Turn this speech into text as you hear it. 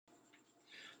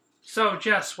So,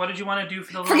 Jess, what did you want to do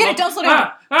for the little... Forget it, don't slow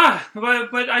down.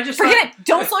 But I just... Forget it,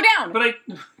 don't slow down. But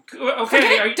okay.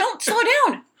 Forget it, don't slow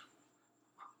down.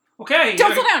 Okay.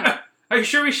 Don't slow down. Are you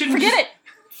sure we shouldn't... Forget it.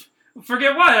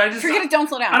 Forget what? Forget it, don't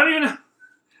slow down. I don't even know.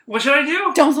 What should I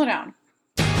do? Don't slow down.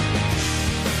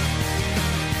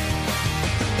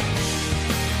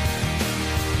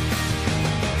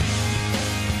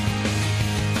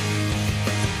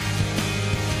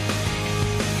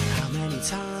 How many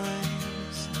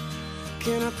times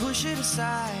can I push it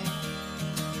aside?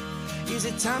 Is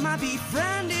it time I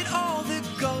befriended all the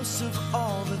ghosts of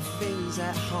all the things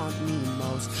that haunt me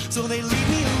most, so they leave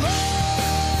me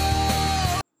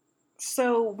alone?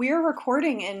 So we're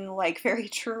recording in very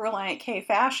true Relient K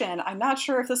fashion. I'm not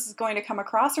sure if this is going to come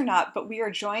across or not, but we are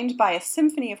joined by a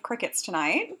symphony of crickets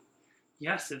tonight.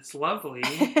 Yes, it's lovely.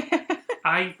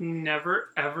 I've never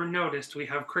ever noticed we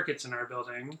have crickets in our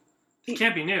building. It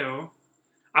can't be new.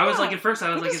 I was at first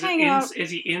I was like, is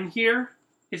he in here?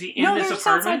 Is he in this apartment? No, they're just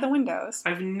outside the windows.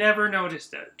 I've never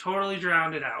noticed it. Totally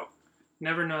drowned it out.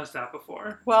 Never noticed that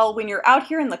before. Well, when you're out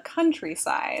here in the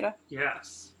countryside.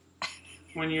 Yes.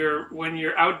 When you're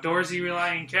outdoorsy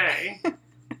Relient K,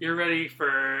 you're ready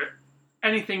for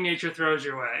anything nature throws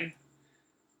your way.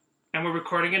 And we're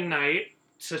recording at night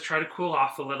to try to cool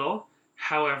off a little.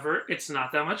 However, it's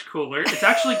not that much cooler. It's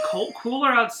actually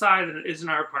cooler outside than it is in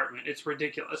our apartment. It's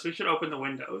ridiculous. We should open the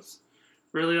windows.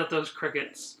 Really let those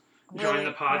crickets join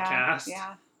the podcast.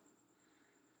 Yeah.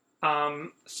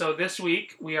 So this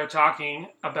week we are talking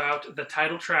about the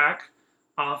title track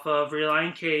off of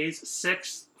Relient K's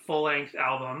 6th full-length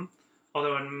album.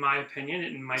 Although in my opinion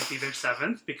it might be their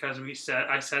 7th, because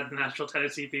I said the Nashville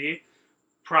Tennessee EP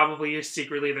probably is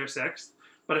secretly their 6th.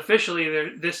 But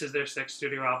officially this is their 6th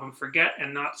studio album, Forget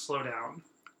and Not Slow Down.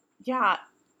 Yeah.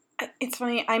 It's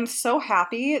funny, I'm so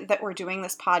happy that we're doing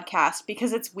this podcast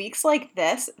because it's weeks like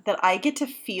this that I get to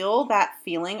feel that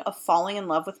feeling of falling in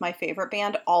love with my favorite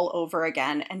band all over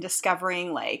again and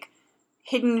discovering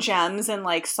hidden gems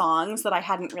and songs that I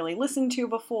hadn't really listened to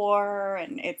before,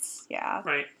 and it's, yeah.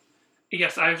 Right.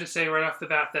 Yes, I have to say right off the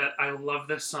bat that I love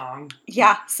this song.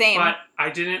 Yeah, same. But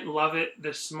I didn't love it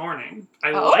this morning.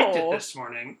 I liked it this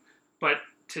morning, but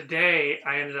today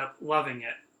I ended up loving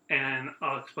it, and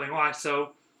I'll explain why.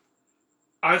 So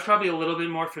I was probably a little bit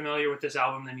more familiar with this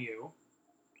album than you,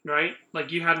 right?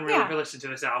 You hadn't really listened to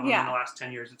this album in the last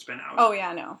 10 years it's been out. Oh,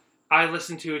 yeah, no. I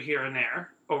listened to it here and there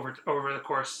over the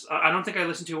course. I don't think I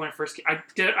listened to it when it first came. I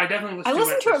definitely listened to it. I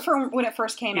listened to it from when it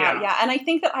first came out, yeah. And I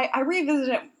think that I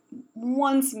revisited it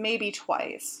once, maybe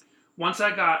twice. Once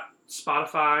I got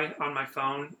Spotify on my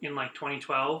phone in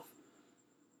 2012,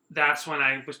 that's when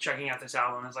I was checking out this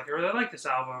album. I was like, I really like this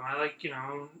album. I like,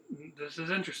 this is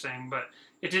interesting, but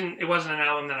it wasn't an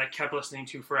album that I kept listening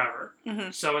to forever.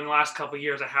 Mm-hmm. So in the last couple of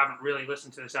years, I haven't really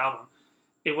listened to this album.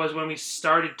 It was when we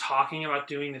started talking about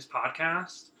doing this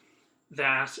podcast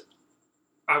that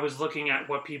I was looking at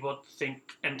what people think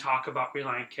and talk about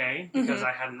Relient K, because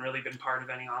I hadn't really been part of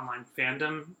any online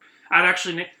fandom.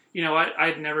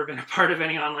 I'd never been a part of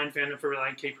any online fandom for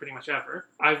Relient K pretty much ever.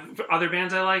 Other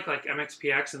bands I like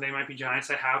MXPX and They Might Be Giants,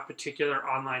 I have particular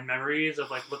online memories of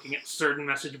looking at certain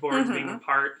message boards, being a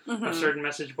part of certain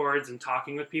message boards and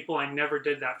talking with people. I never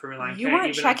did that for Relient K. You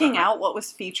weren't checking out what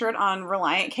was featured on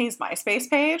Relient K's MySpace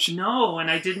page? No, and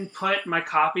I didn't put my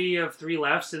copy of Three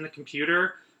Lefts in the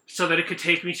computer so that it could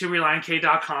take me to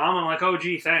RelientK.com. I'm like, oh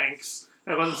gee, thanks.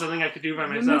 That wasn't something I could do by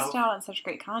myself. You missed out on such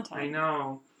great content. I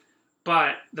know.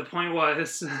 But the point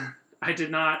was, I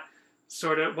did not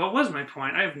what was my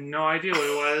point? I have no idea what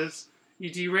it was.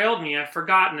 You derailed me. I've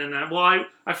forgotten. And I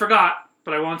forgot,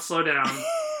 but I won't slow down.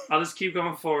 I'll just keep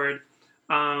going forward.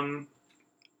 Oh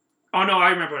no, I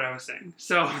remember what I was saying.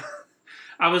 So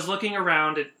I was looking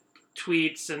around at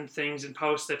tweets and things and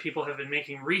posts that people have been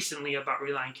making recently about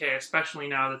Relient K, especially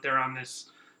now that they're on this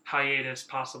hiatus,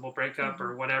 possible breakup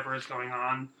or whatever is going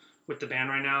on with the band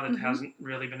right now that hasn't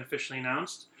really been officially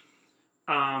announced.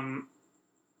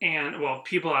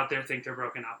 People out there think they're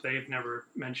broken up. They've never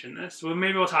mentioned this. Well,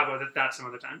 maybe we'll talk about that some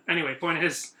other time. Anyway, point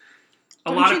is,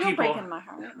 a lot of people... breaking my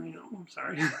heart. I know, I'm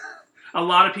sorry. A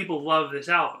lot of people love this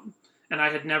album, and I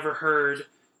had never heard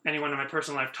anyone in my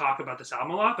personal life talk about this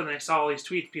album a lot, but then I saw all these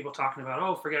tweets, people talking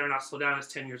about, Forget or Not Slow Down is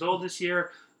 10 years old this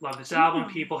year. Love this album.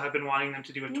 People have been wanting them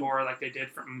to do a tour like they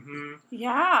did for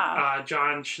Yeah.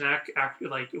 John Schneck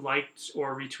liked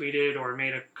or retweeted or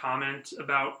made a comment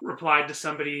replied to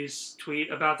somebody's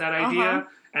tweet about that idea.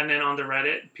 And then on the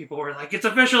Reddit, people were like, it's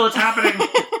official, it's happening. People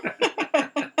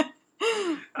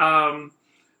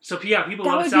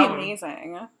love this album. That would be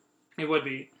amazing. It would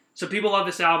be. So people love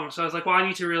this album. So I was like, well, I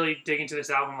need to really dig into this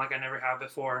album like I never have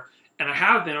before. and I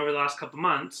have been over the last couple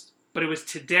months, but it was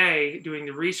today doing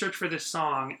the research for this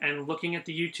song and looking at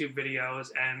the YouTube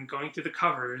videos and going through the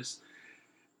covers.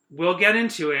 We'll get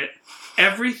into it.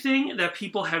 Everything that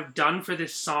people have done for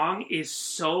this song is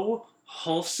so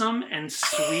wholesome and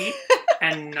sweet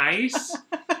and nice,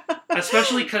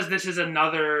 especially because this is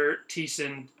another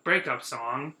Thiessen breakup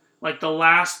song. Like the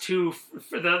last two,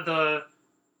 from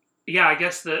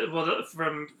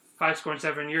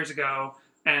 5 years ago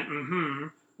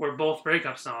and were both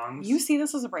breakup songs. You see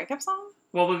this as a breakup song?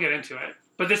 Well, we'll get into it.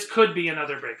 But this could be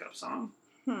another breakup song.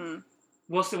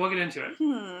 We'll get into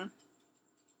it.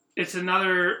 It's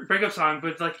another breakup song,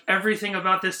 but like everything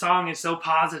about this song is so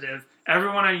positive.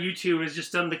 Everyone on YouTube has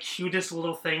just done the cutest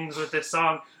little things with this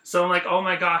song. So I'm like, oh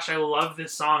my gosh, I love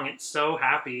this song. It's so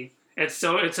happy. It's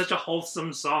such a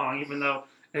wholesome song, even though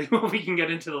we can get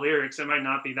into the lyrics, it might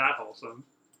not be that wholesome.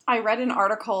 I read an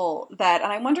article that,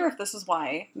 and I wonder if this is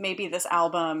why maybe this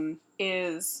album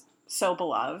is so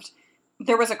beloved.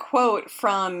 There was a quote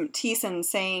from Thiessen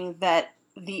saying that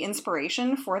the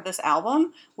inspiration for this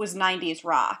album was 90s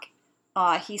rock.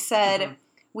 He said,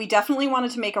 "We definitely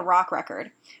wanted to make a rock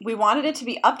record. We wanted it to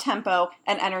be up-tempo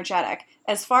and energetic.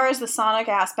 As far as the sonic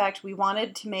aspect, we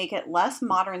wanted to make it less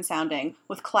modern sounding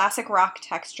with classic rock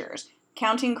textures.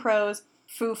 Counting Crows,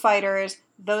 Foo Fighters,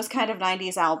 those kind of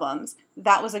 90s albums.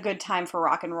 That was a good time for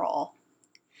rock and roll."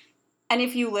 And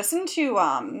if you listen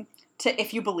to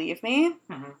If You Believe Me,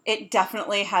 it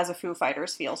definitely has a Foo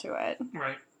Fighters feel to it.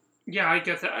 Right. Yeah, I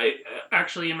get that. I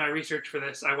actually, in my research for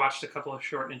this, I watched a couple of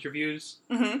short interviews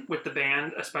with the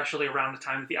band, especially around the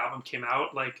time that the album came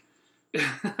out. Like,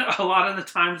 a lot of the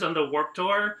times on the Warped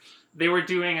Tour, they were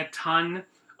doing a ton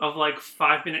of, like,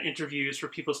 5-minute interviews for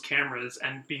people's cameras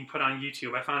and being put on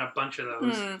YouTube. I found a bunch of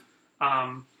those.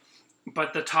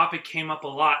 But the topic came up a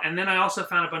lot. And then I also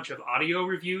found a bunch of audio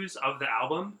reviews of the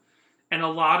album. And a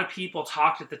lot of people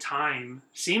talked at the time,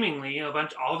 seemingly,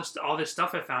 all this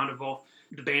stuff I found of both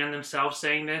the band themselves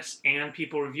saying this and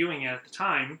people reviewing it at the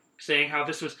time, saying how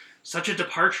this was such a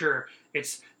departure.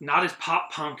 It's not as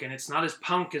pop punk and it's not as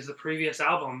punk as the previous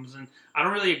albums. And I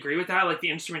don't really agree with that. Like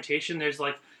the instrumentation, there's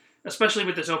like, especially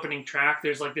with this opening track,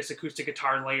 there's like this acoustic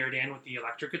guitar layered in with the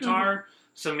electric guitar.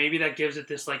 So maybe that gives it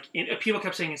this like, people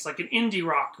kept saying it's like an indie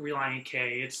rock Relient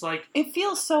K. It's like... It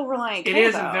feels so Relient K, It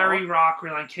is a very rock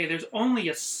Relient K. There's only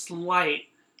a slight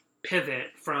pivot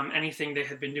from anything they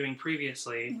had been doing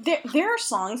previously. There are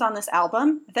songs on this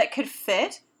album that could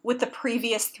fit with the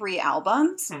previous 3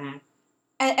 albums.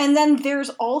 And then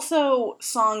there's also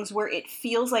songs where it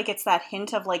feels like it's that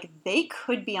hint of like they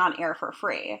could be on Air for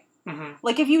Free.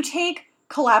 Like if you take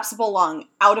Collapsible Lung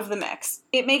out of the mix,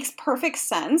 it makes perfect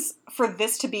sense for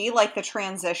this to be like the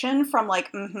transition from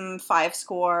like 5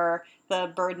 Score,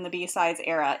 the Bird and the B-Sides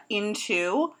era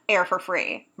into Air for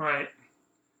Free. Right.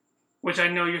 Which I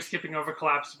know you're skipping over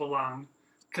Collapsible Lung,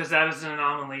 because that is an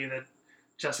anomaly that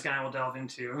Jessica and I will delve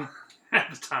into at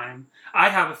the time. I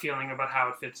have a feeling about how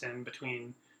it fits in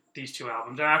between these 2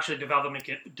 albums. I'm actually developing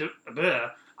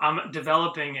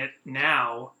it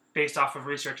now based off of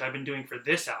research I've been doing for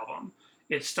this album.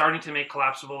 It's starting to make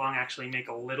Collapsible Lung actually make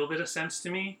a little bit of sense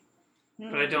to me,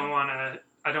 but I don't want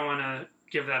to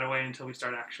give that away until we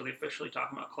start actually officially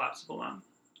talking about Collapsible Lung.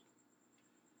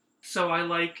 So I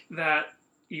like that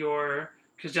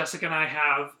because Jessica and I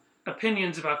have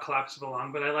opinions about Collapsible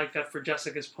Lung, but I like that for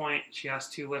Jessica's point, she has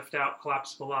to lift out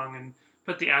Collapsible Lung and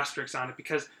put the asterisks on it,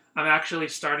 because I'm actually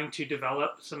starting to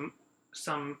develop some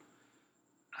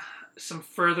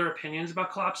further opinions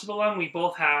about Collapsible Lung. We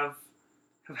both have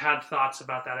had thoughts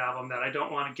about that album that I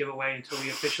don't want to give away until we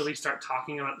officially start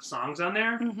talking about the songs on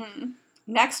there.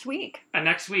 Next week.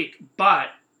 But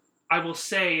I will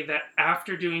say that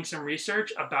after doing some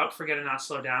research about Forget and Not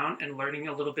Slow Down and learning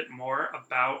a little bit more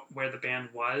about where the band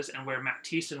was and where Matt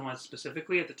Thiessen was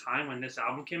specifically at the time when this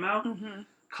album came out,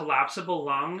 Collapsible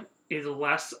Lung is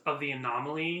less of the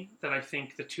anomaly that I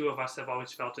think the 2 of us have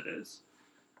always felt it is.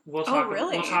 We'll talk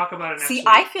about it next week. See,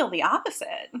 I feel the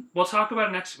opposite. We'll talk about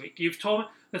it next week. You've told me...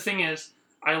 The thing is,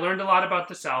 I learned a lot about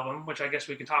this album, which I guess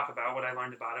we can talk about, what I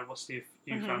learned about it. We'll see if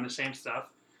you found the same stuff.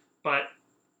 But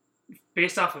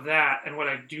based off of that and what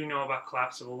I do know about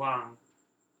Collapsible Lung,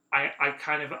 I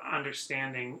kind of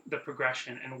understanding the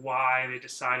progression and why they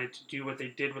decided to do what they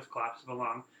did with Collapsible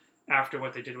Lung after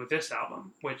what they did with this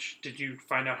album. Which, did you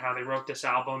find out how they wrote this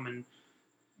album? And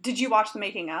did you watch the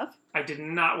making of? I did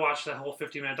not watch the whole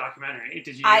 50-minute documentary.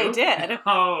 Did you? I did.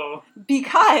 Oh.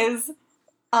 Because...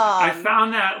 I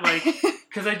found that, like,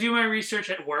 because I do my research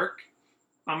at work,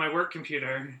 on my work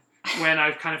computer, when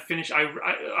I've kind of finished,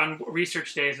 on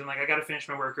research days, and, like, I got to finish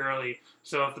my work early,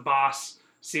 so if the boss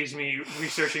sees me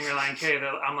researching Relient K,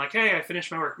 that I'm like, hey, I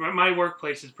finished my work. My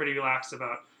workplace is pretty relaxed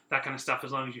about that kind of stuff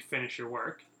as long as you finish your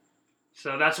work.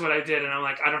 So that's what I did, and I'm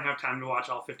like, I don't have time to watch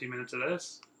all 50 minutes of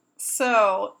this.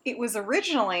 So it was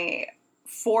originally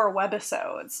 4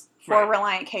 webisodes for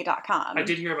ReliantK.com. I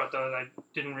did hear about those. I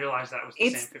didn't realize that was the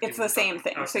same 50 It's the same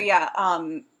thing. Okay. So yeah,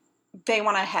 they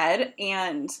went ahead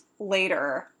and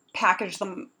later packaged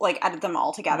them, like edit them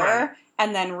all together,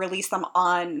 and then release them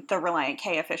on the Relient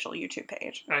K official YouTube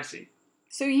page. I see.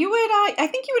 So you would, I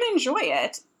think you would enjoy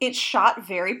it. It's shot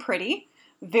very pretty,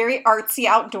 very artsy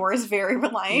outdoors, very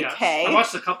Relient K. I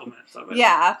watched a couple minutes of it.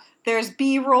 Yeah. There's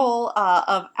B-roll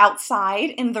of outside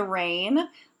in the rain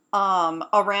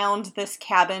around this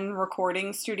cabin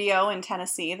recording studio in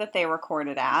Tennessee that they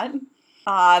recorded at.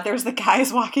 There's the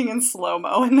guys walking in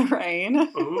slow-mo in the rain.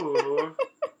 Ooh.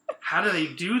 How do they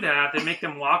do that? They make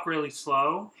them walk really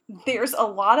slow? There's a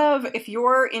lot of, if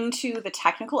you're into the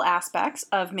technical aspects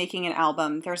of making an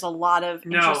album, there's a lot of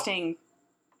interesting,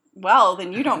 well,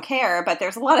 then you don't care, but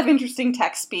there's a lot of interesting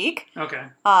tech speak. Okay.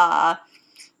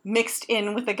 Mixed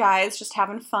in with the guys just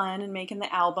having fun and making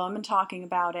the album and talking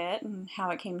about it and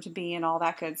how it came to be and all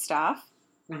that good stuff.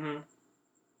 Mm-hmm.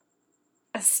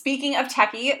 Speaking of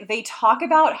techie, they talk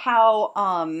about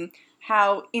how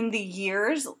in the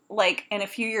years, like, in a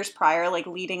few years prior, like,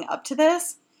 leading up to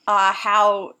this,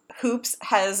 how Hoops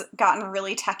has gotten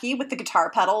really techie with the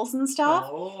guitar pedals and stuff.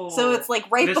 Oh. So it's, like,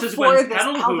 right this before is when this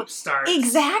pedal album hoops starts.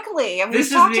 Exactly. And this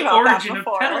we've talked is the about origin that of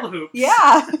before. pedal hoops.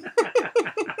 Yeah.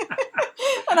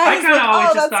 And I was like,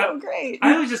 oh, that's so great.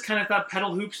 I always just kind of thought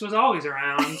pedal hoops was always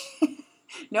around.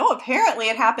 No, apparently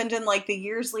it happened in, like, the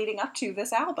years leading up to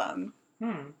this album.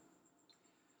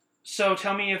 So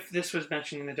tell me if this was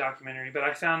mentioned in the documentary, but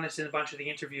I found this in a bunch of the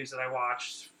interviews that I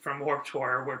watched from Warped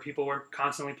Tour, where people were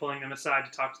constantly pulling them aside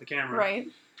to talk to the camera. Right.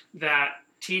 That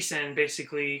Thiessen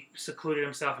basically secluded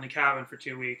himself in a cabin for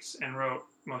 2 weeks and wrote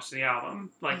most of the album.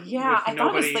 Like, yeah, I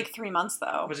thought it was like 3 months,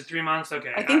 though. Was it 3 months?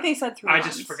 Okay. I think they said 3 months. I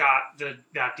just forgot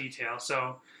that detail.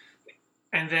 So,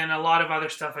 and then a lot of other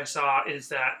stuff I saw is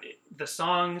that the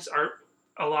songs are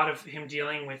a lot of him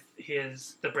dealing with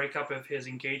the breakup of his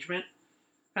engagement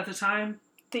at the time.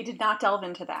 They did not delve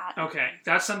into that. Okay,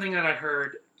 that's something that I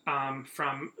heard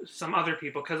from some other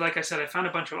people, because like I said, I found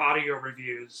a bunch of audio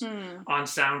reviews on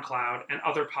SoundCloud and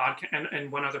other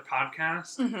and one other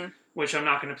podcast, which I'm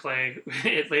not going to play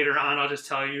it later on. I'll just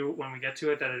tell you when we get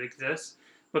to it that it exists.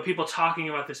 But people talking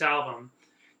about this album,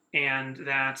 and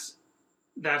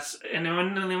and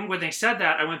then when they said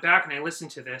that, I went back and I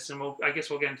listened to this, and I guess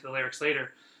we'll get into the lyrics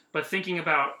later. But thinking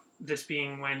about this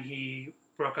being when he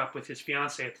broke up with his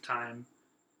fiancée at the time,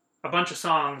 a bunch of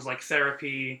songs like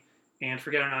Therapy and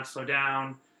Forget Or Not Slow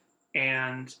Down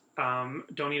and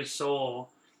Don't Need a Soul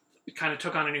kind of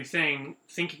took on a new thing,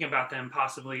 thinking about them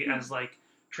possibly as like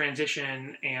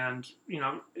transition, and, you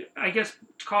know, I guess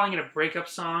calling it a breakup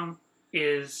song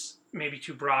is maybe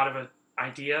too broad of an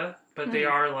idea, but they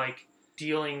are like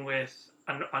dealing with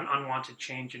an unwanted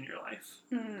change in your life.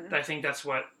 I think that's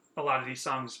what a lot of these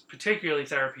songs, particularly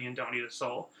Therapy and Don't Need a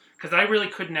Soul, because I really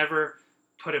could never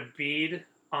put a bead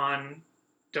on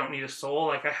Don't Need a Soul.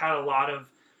 Like, I had a lot of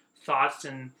thoughts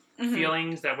and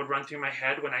feelings that would run through my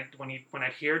head when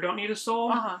I'd hear Don't Need a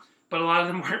Soul, but a lot of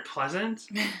them weren't pleasant.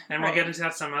 And we'll get into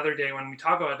that some other day when we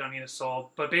talk about Don't Need a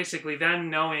Soul. But basically, then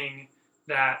knowing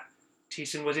that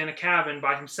Thiessen was in a cabin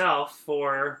by himself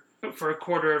for a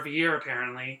quarter of a year,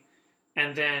 apparently,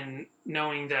 and then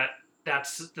knowing that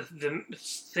that's the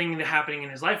thing that happening in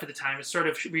his life at the time, it sort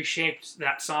of reshaped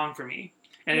that song for me.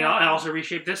 And it also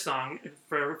reshaped this song,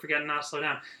 for Forget Not to Slow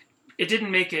Down. It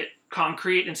didn't make it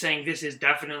concrete in saying this is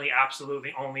definitely,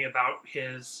 absolutely only about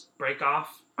his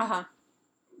break-off.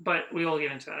 But we will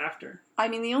get into that after. I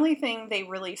mean, the only thing they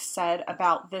really said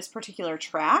about this particular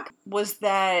track was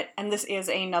that, and this is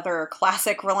another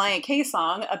classic Relient K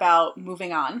song about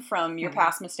moving on from your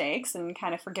past mistakes and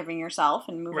kind of forgiving yourself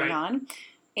and moving on.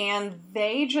 And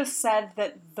they just said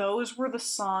that those were the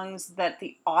songs that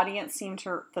the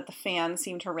fans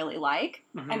seemed to really like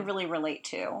and really relate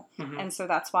to. And so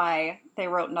that's why they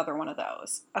wrote another one of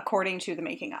those, according to the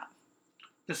making of.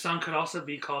 The song could also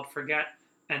be called Forget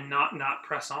and Not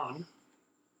Press On.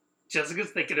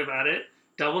 Jessica's thinking about it.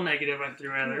 Double negative I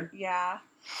threw at her. Yeah.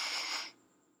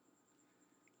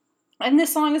 And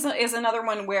this song is another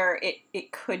one where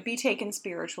it could be taken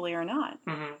spiritually or not.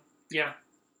 Yeah.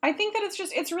 I think that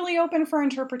it's really open for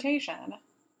interpretation.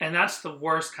 And that's the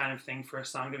worst kind of thing for a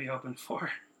song to be open for.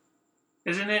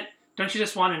 Isn't it? Don't you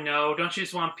just want to know? Don't you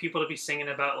just want people to be singing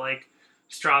about, like,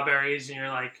 strawberries, and you're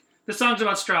like, the song's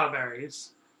about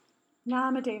strawberries? No,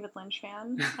 I'm a David Lynch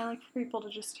fan. I like for people to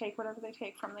just take whatever they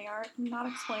take from the art and not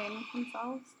explain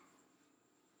themselves.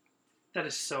 That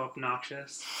is so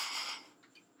obnoxious.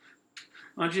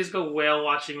 Why don't you just go whale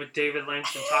watching with David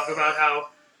Lynch and talk about how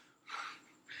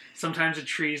sometimes a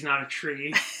tree's not a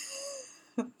tree?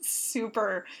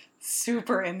 Super,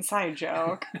 super inside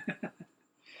joke.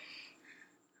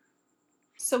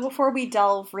 So before we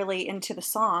delve really into the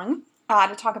song,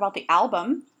 to talk about the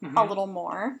album a little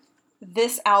more,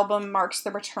 this album marks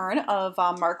the return of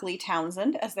Mark Lee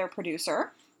Townsend as their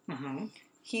producer. Mm-hmm.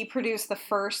 He produced the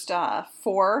first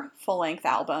 4 full-length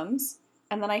albums,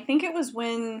 and then I think it was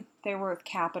when they were with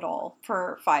Capitol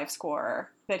for 5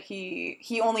 Score that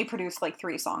he only produced like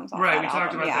 3 songs on that album.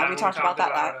 Talked about that. We talked about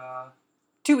that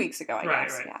 2 weeks ago, I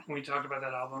guess. Right. Yeah. When we talked about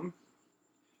that album.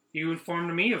 You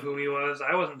informed me of who he was.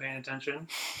 I wasn't paying attention.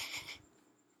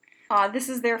 This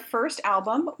is their first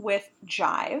album with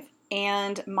Jive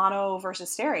and Mono versus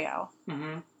Stereo.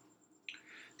 Mm-hmm.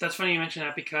 That's funny you mention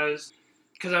that because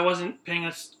I wasn't paying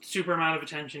a super amount of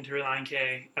attention to Relient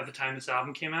K at the time this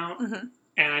album came out. Mm-hmm.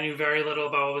 And I knew very little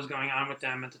about what was going on with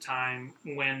them at the time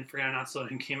when Forget Not Slow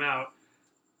Down came out.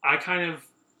 I kind of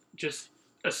just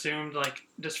assumed, like,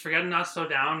 does Forget Not Slow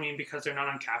Down mean because they're not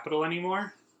on Capitol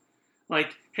anymore?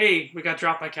 Like, hey, we got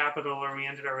dropped by Capitol or we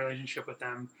ended our relationship with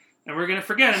them. And we're going to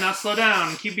forget and not slow down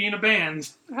and keep being a band.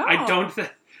 Oh. I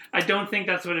don't think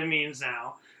that's what it means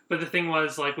now. But the thing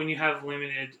was, like, when you have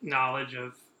limited knowledge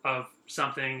of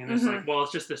something and it's like, well,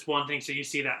 it's just this one thing, so you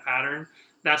see that pattern.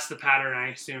 That's the pattern I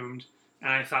assumed.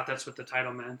 And I thought that's what the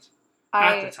title meant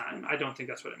at the time. I don't think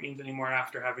that's what it means anymore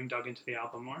after having dug into the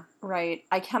album more. Right.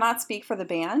 I cannot speak for the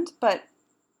band, but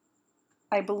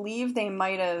I believe they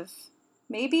might have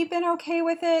maybe been okay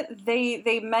with it.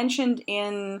 They mentioned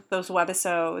in those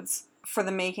webisodes for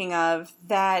the making of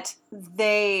that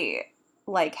they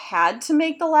like had to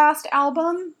make the last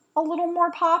album a little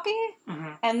more poppy,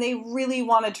 and they really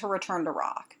wanted to return to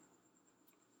rock.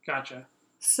 Gotcha.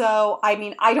 So, I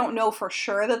mean, I don't know for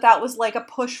sure that was like a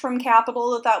push from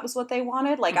Capitol that was what they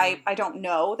wanted. Like, I don't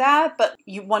know that, but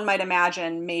one might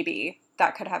imagine maybe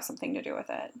that could have something to do with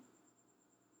it.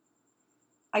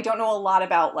 I don't know a lot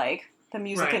about, like, the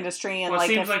music industry and,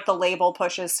 like, the label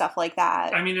pushes, stuff like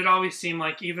that. I mean, it always seemed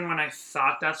like, even when I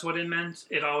thought that's what it meant,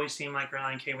 it always seemed like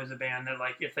Relient K was a band that,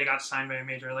 like, if they got signed by a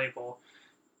major label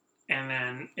and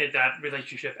then that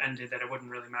relationship ended, that it wouldn't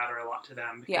really matter a lot to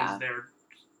them because they're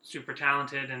super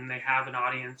talented and they have an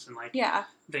audience and, like,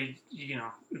 they, you know,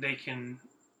 they can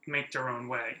make their own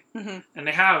way. And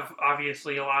they have,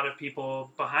 obviously, a lot of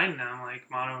people behind them, like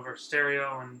Mono versus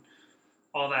Stereo and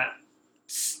all that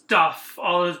stuff,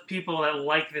 all those people that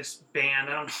like this band.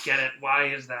 I don't get it. Why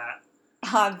is that?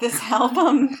 This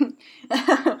album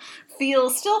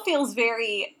still feels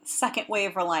very second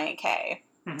wave Relient K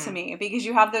to me, because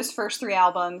you have those first 3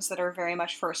 albums that are very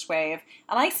much first wave,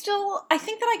 and I think that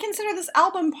I consider this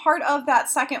album part of that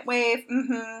second wave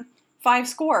 5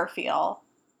 Score feel.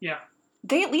 Yeah.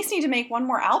 They at least need to make one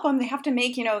more album. They have to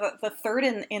make, you know, the third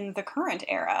in the current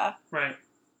era. Right.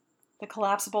 The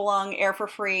Collapsible Lung, Air for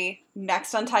Free,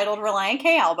 next untitled Relient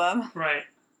K album. Right.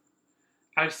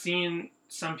 I've seen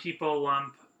some people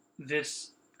lump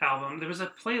this album. There was a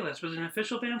playlist. Was it an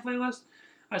official band playlist?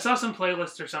 I saw some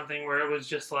playlist or something where it was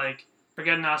just like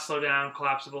Forget Not Slow Down,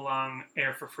 Collapsible Lung,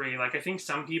 Air for Free. Like, I think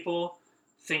some people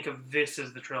think of this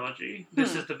as the trilogy.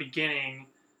 This is the beginning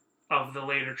of the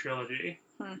later trilogy,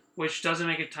 which doesn't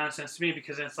make a ton of sense to me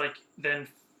because it's like then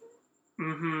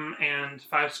and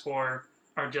 5 Score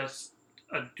are just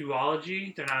a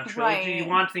duology. They're not a trilogy. Right. You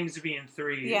want things to be in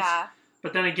 3s. Yeah.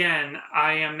 But then again,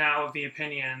 I am now of the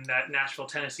opinion that Nashville,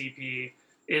 Tennessee EP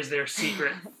is their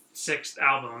secret 6th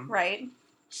album. Right.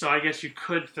 So I guess you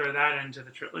could throw that into the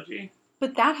trilogy.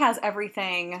 But that has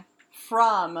everything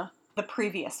from the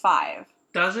previous 5.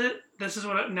 Does it? This is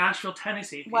what Nashville,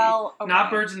 Tennessee EP. Well, okay. Not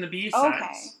Birds and the B-Sides.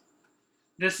 Okay.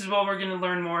 This is what we're going to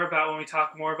learn more about when we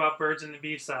talk more about Birds and the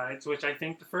B-Sides, which I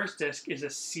think the first disc is a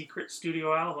secret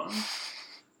studio album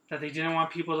that they didn't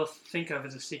want people to think of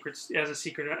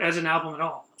as an album at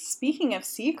all. Speaking of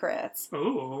secrets,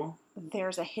 ooh,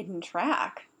 there's a hidden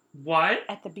track. What?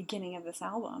 At the beginning of this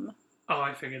album. Oh,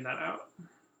 I figured that out.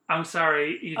 I'm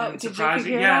sorry, you didn't surprise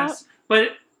me. Yes,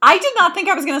 but I did not think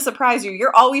I was going to surprise you.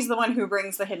 You're always the one who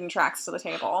brings the hidden tracks to the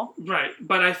table. Right,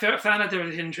 but I found out there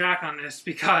was a hidden track on this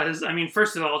because, I mean,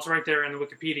 first of all, it's right there in the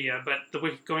Wikipedia, but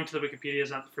going to the Wikipedia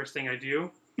is not the first thing I do.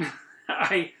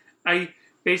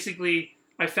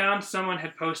 I found someone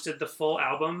had posted the full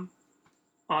album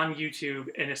on YouTube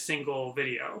in a single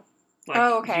video.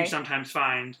 Like you sometimes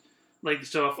find Like,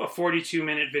 so a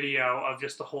 42-minute video of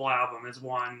just the whole album is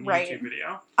one Right. YouTube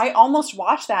video. I almost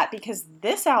watched that because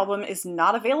this album is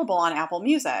not available on Apple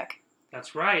Music.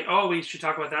 That's right. Oh, we should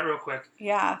talk about that real quick.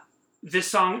 Yeah.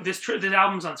 This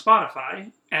album's on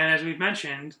Spotify, and as we've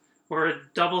mentioned, we're a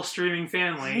double streaming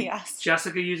family. Yes.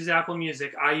 Jessica uses Apple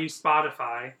Music. I use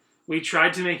Spotify. We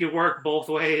tried to make it work both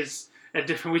ways.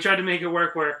 We tried to make it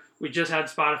work where we just had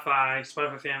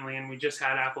Spotify family, and we just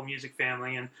had Apple Music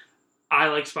family, and I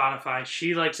like Spotify.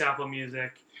 She likes Apple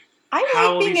Music. I How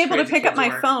like will being these able to crazy pick up kids my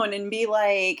work? phone and be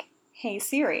like, hey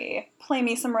Siri, play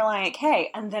me some Relient K,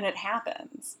 and then it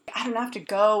happens. I don't have to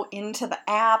go into the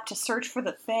app to search for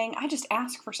the thing. I just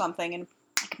ask for something and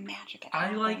like magic it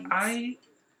happens. I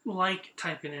like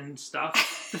typing in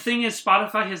stuff. The thing is,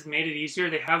 Spotify has made it easier.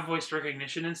 They have voice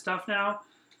recognition and stuff now,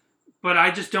 but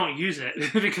I just don't use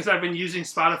it because I've been using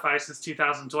Spotify since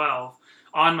 2012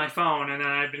 on my phone, and then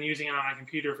I've been using it on my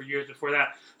computer for years before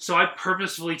that. So I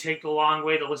purposefully take the long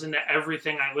way to listen to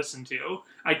everything I listen to.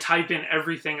 I type in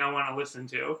everything I want to listen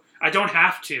to. I don't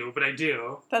have to, but I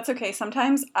do. That's okay.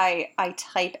 Sometimes I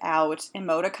type out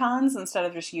emoticons instead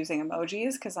of just using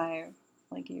emojis because I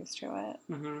like used to it.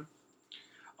 Mm-hmm.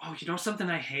 Oh, you know something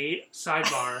I hate?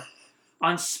 Sidebar.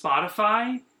 On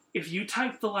Spotify, if you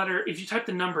type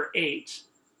the number 8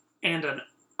 and a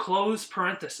close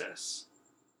parenthesis,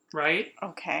 right?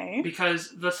 Okay.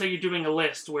 Because let's say you're doing a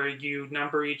list where you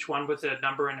number each one with a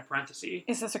number and a parenthesis.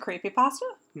 Is this a creepypasta?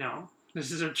 No,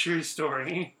 this is a true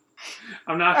story.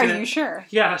 I'm not Are gonna... you sure?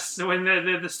 Yes, when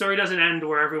the story doesn't end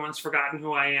where everyone's forgotten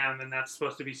who I am and that's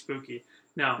supposed to be spooky.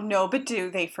 No. No, but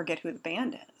do they forget who the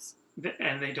band is?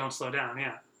 And they don't slow down,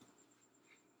 yeah.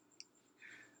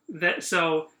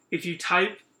 So if you're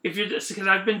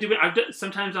because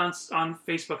sometimes on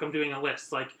Facebook I'm doing a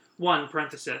list like 1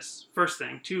 parenthesis first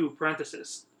thing, 2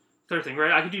 parenthesis third thing,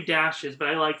 right? I could do dashes, but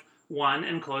I like 1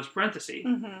 and close parenthesis.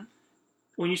 Mm-hmm.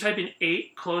 When you type in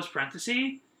 8 close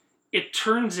parenthesis, it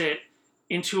turns it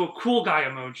into a cool guy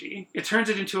emoji. It turns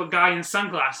it into a guy in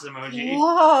sunglasses emoji.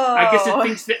 Whoa! I guess it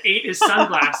thinks the 8 is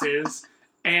sunglasses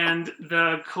and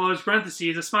the closed parenthesis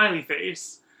is a smiley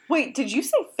face. Wait, did you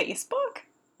say Facebook?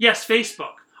 Yes,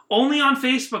 Facebook. Only on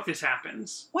Facebook this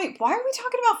happens. Wait, why are we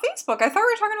talking about Facebook? I thought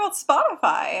we were talking about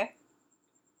Spotify.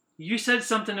 You said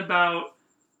something about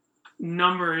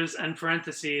numbers and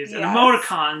parentheses and Yes.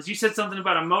 emoticons. You said something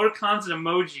about emoticons and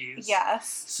emojis.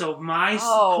 Yes. So my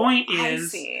Oh, point I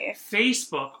is see.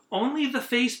 Facebook, only the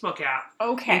Facebook app,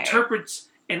 Okay. interprets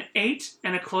an 8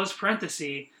 and a closed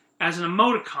parenthesis as an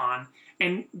emoticon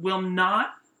and will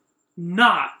not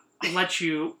let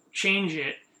you change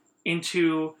it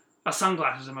into a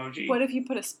sunglasses emoji. What if you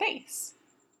put a space?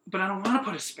 But I don't want to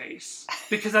put a space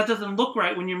because that doesn't look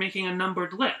right when you're making a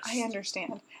numbered list. I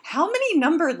understand. How many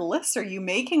numbered lists are you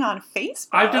making on Facebook?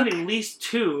 I've done at least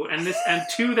 2 and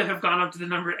 2 that have gone up to the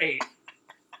number 8.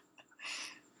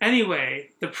 Anyway,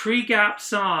 the pre-Gap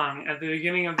song at the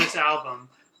beginning of this album,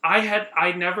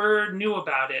 I never knew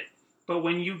about it, but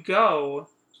when you go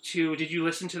to, did you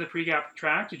listen to the pre-Gap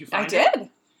track? Did you find it? I did.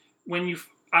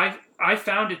 I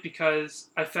found it because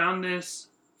I found this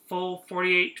full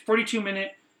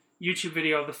 42-minute YouTube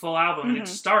video of the full album, and it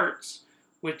starts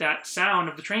with that sound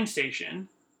of the train station.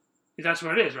 That's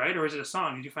what it is, right? Or is it a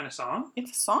song? Did you find a song?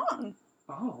 It's a song.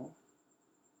 Oh.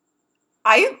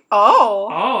 I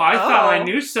thought I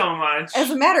knew so much.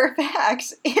 As a matter of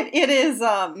fact, it is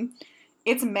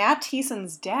it's Matt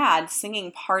Thiessen's dad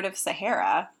singing part of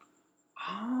Sahara.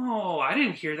 Oh, I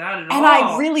didn't hear that at all. And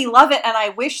I really love it, and I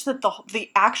wish that the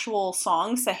actual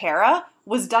song Sahara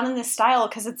was done in this style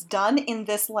because it's done in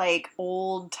this like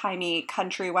old-timey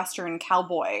country western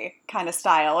cowboy kind of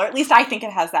style, or at least I think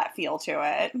it has that feel to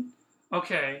it.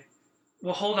 Okay.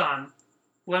 Well, hold on.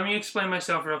 Let me explain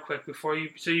myself real quick before you...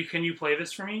 Can you play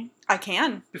this for me? I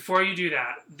can. Before you do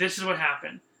that, this is what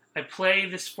happened. I play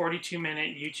this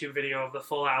 42-minute YouTube video of the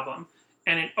full album,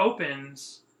 and it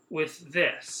opens with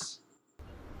this.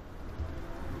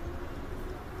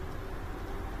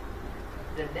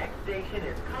 The next station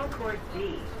is Concourse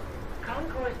D.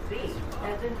 Concourse B,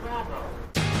 as in Bravo.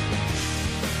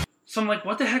 So I'm like,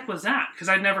 what the heck was that? Because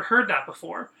I'd never heard that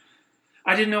before.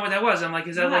 I didn't know what that was. I'm like,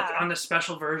 is that like on the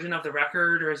special version of the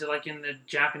record, or is it like in the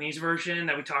Japanese version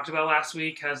that we talked about last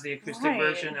week, has the acoustic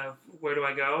version of Where Do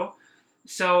I Go?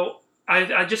 So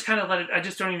I just kind of let it, I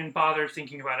just don't even bother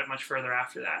thinking about it much further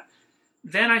after that.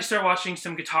 Then I start watching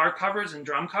some guitar covers and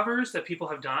drum covers that people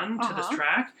have done to this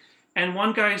track. And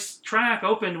one guy's track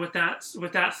opened with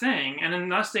that thing, and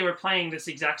unless they were playing this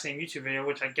exact same YouTube video,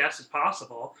 which I guess is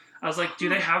possible, I was like, do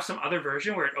they have some other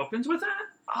version where it opens with that?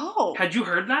 Oh. Had you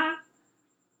heard that?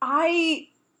 I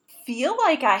feel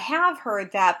like I have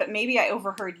heard that, but maybe I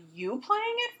overheard you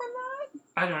playing it from that?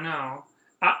 I don't know.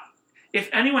 If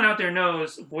anyone out there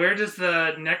knows, where does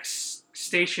the next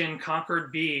station,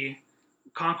 Concord B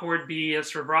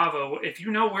is for Bravo, if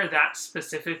you know where that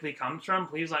specifically comes from,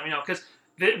 please let me know. Because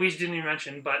we didn't even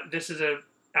mention, but this is an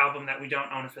album that we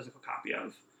don't own a physical copy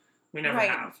of. We never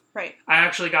have. Right. I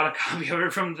actually got a copy of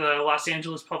it from the Los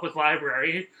Angeles Public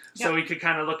Library, so we could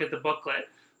kind of look at the booklet.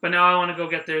 But now I want to go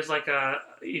get, there's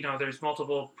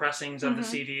multiple pressings of the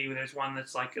CD. There's one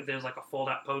that's there's a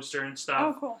fold-out poster and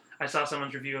stuff. Oh, cool. I saw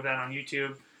someone's review of that on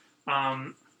YouTube.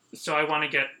 So I want to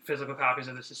get physical copies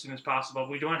of this as soon as possible.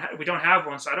 We don't have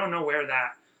one, so I don't know where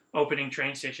that opening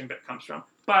train station bit comes from.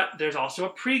 But there's also a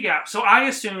pre-gap. So I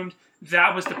assumed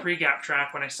that was the pre-gap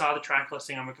track when I saw the track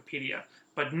listing on Wikipedia.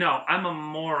 But no, I'm a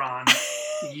moron.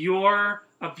 You're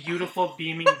a beautiful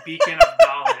beaming beacon of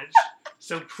knowledge.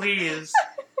 So please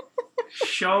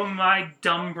show my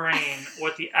dumb brain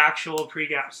what the actual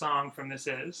pre-gap song from this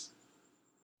is.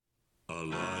 A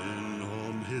lion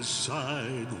on his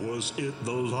side, was it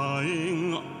the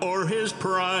lying or his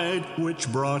pride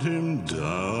which brought him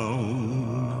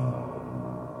down?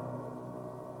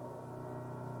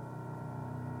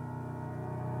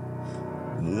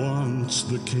 Once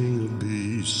the king of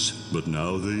beasts, but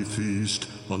now they feast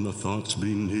on the thoughts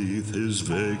beneath his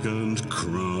vacant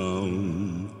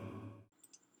crown.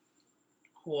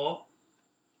 Cool.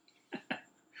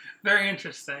 Very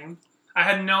interesting. I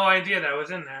had no idea that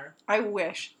was in there. I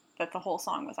wish that the whole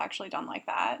song was actually done like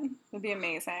that. It would be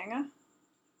amazing.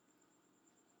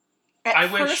 I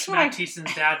wish Matt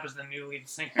Thiessen's dad was the new lead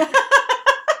singer.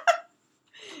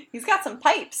 He's got some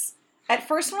pipes. At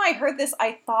first, when I heard this,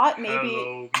 I thought maybe...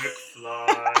 Hello,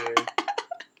 McFly.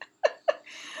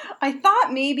 I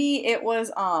thought maybe it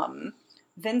was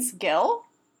Vince Gill,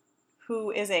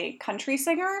 who is a country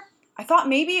singer. I thought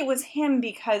maybe it was him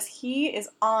because he is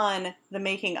on the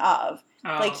making of.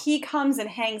 Oh. Like, he comes and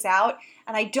hangs out,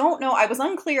 and I don't know, I was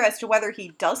unclear as to whether he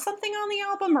does something on the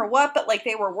album or what, but,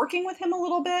 they were working with him a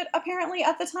little bit, apparently,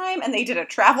 at the time, and they did a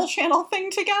Travel Channel thing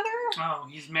together. Oh,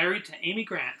 he's married to Amy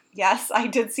Grant. Yes, I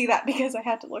did see that because I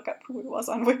had to look up who he was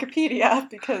on Wikipedia,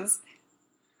 because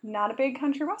not a big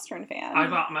country western fan. I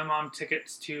bought my mom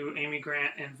tickets to Amy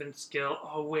Grant and Vince Gill.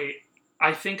 Oh, wait.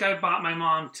 I think I bought my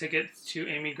mom tickets to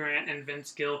Amy Grant and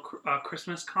Vince Gill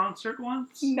Christmas concert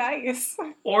once. Nice.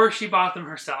 Or she bought them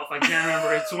herself. I can't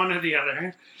remember. It's one or the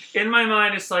other. In my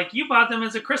mind, it's like, you bought them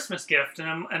as a Christmas gift.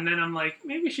 And then I'm like,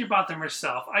 maybe she bought them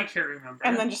herself. I can't remember.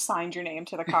 And then just signed your name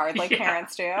to the card like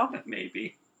parents do.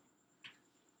 Maybe.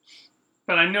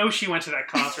 But I know she went to that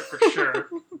concert for sure.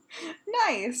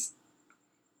 Nice.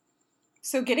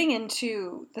 So getting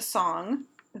into the song...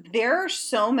 There are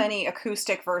so many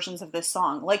acoustic versions of this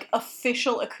song,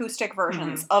 official acoustic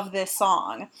versions of this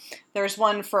song. There's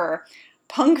one for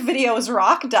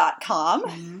punkvideosrock.com.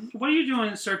 Mm-hmm. What are you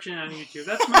doing searching on YouTube?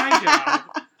 That's my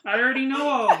job. I already know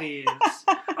all these.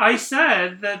 I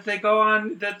said that they go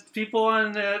on, that people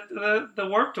on the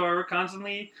Warped Tour were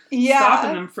constantly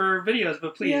stopping them for videos,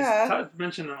 but please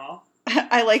mention them all.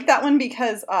 I like that one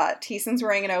because Thiessen's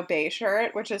wearing an Obey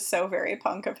shirt, which is so very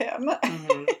punk of him.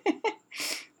 Mm-hmm.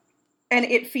 And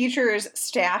it features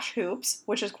Stash hoops,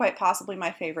 which is quite possibly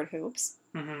my favorite hoops.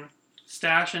 Mm-hmm.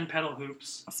 Stash and pedal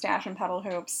hoops. Stash and pedal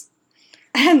hoops.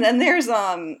 And then there's,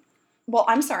 well,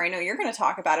 I'm sorry, no, you're going to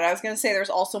talk about it. I was going to say there's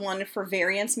also one for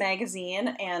Variance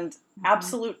Magazine and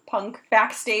Absolute Punk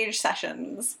Backstage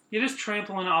Sessions. You're just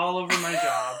trampling all over my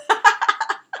job.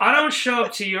 I don't show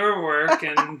up to your work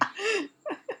and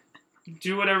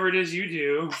do whatever it is you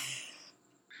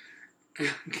do.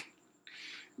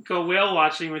 Go whale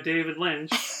watching with David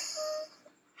Lynch.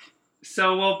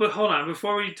 So, well, but hold on.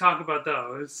 Before we talk about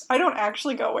those... I don't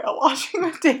actually go whale watching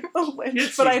with David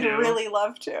Lynch, but I'd really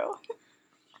love to.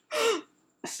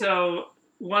 So,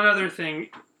 one other thing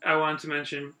I wanted to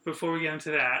mention before we get into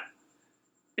that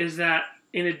is that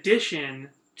in addition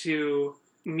to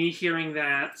me hearing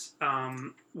that,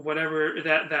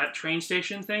 that train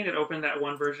station thing that opened that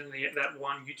one version, that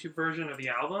one YouTube version of the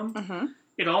album,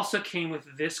 it also came with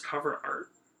this cover art.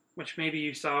 Which maybe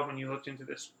you saw when you looked into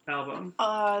this album.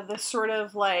 The sort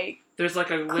of there's a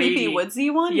lady, creepy woodsy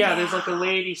one? Yeah, there's a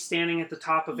lady standing at the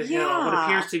top of a hill. What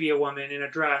appears to be a woman in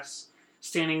a dress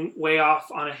standing way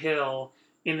off on a hill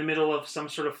in the middle of some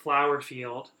sort of flower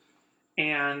field.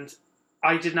 And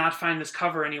I did not find this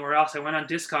cover anywhere else. I went on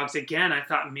Discogs again. I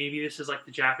thought maybe this is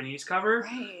the Japanese cover.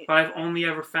 Right. But I've only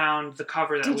ever found the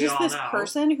cover that we all know. Did this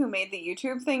person who made the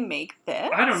YouTube thing make this?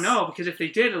 I don't know, because if they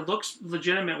did, it looks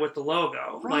legitimate with the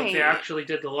logo. Right. They actually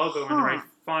did the logo in the right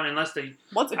font, unless they,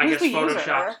 who's the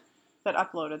user that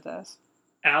uploaded this?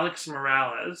 Alex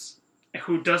Morales.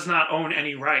 who does not own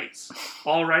any rights.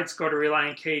 All rights go to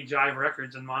Relient K, Jive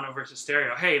Records, and Mono versus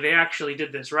Stereo. Hey, they actually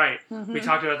did this right. Mm-hmm. We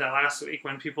talked about that last week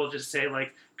when people just say,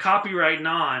 like, copyright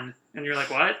non, and you're like,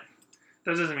 what?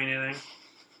 That doesn't mean anything.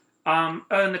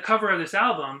 And the cover of this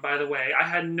album, by the way, I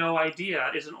had no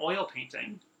idea, is an oil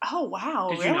painting. Oh, wow.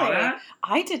 Did really? you know that?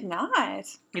 I did not.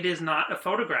 It is not a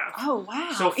photograph. Oh,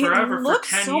 wow. So forever, it looks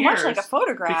for 10 so years, much like a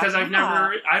photograph. because I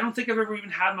yeah. don't think I've ever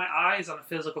even had my eyes on a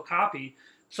physical copy.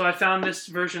 So I found this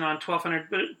version on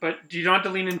 1200, but you don't have to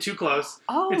lean in too close.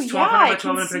 Oh, It's 1200 yeah, by I can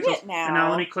 1200 see pixels. it now. And now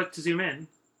let me click to zoom in.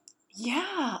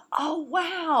 Yeah. Oh,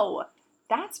 wow.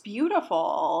 That's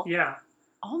beautiful. Yeah.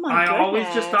 Oh, my I goodness. always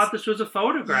just thought this was a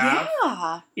photograph.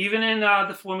 Yeah. Even in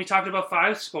when we talked about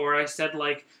 5 Score, I said,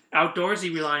 like,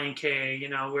 outdoorsy Relient K, you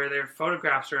know, where their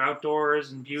photographs are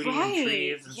outdoors and beauty and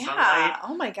trees and sunlight.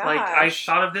 Oh, my gosh. Like, I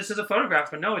thought of this as a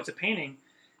photograph, but no, it's a painting.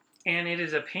 And it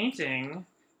is a painting,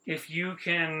 if you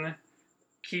can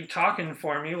keep talking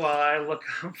for me while I look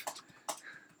up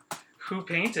who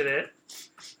painted it.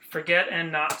 Forget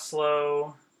and Not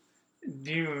Slow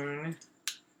Dune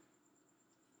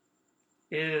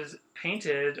is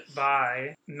painted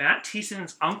by Matt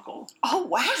Thiessen's uncle. Oh,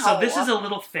 wow. So this is a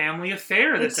little family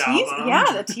affair, this album. Yeah,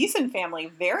 the Thiessen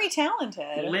family. Very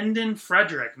talented. Lyndon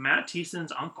Frederick, Matt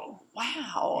Thiessen's uncle.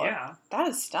 Wow. Yeah. That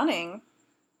is stunning.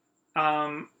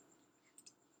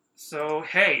 So,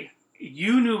 hey,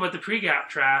 you knew about the pre-gap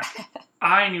track.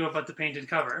 I knew about the painted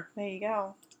cover. There you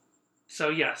go. So,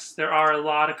 yes, there are a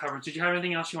lot of covers. Did you have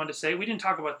anything else you wanted to say? We didn't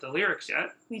talk about the lyrics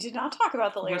yet. We did not talk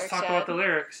about the lyrics Let's talk yet. about the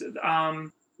lyrics.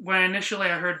 When initially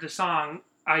I heard the song,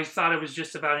 I thought it was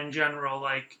just about, in general,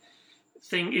 like,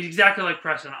 exactly like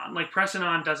Pressin' On. Like, Pressin'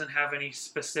 On doesn't have any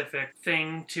specific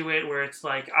thing to it where it's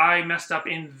like, I messed up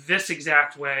in this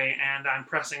exact way and I'm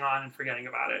pressing on and forgetting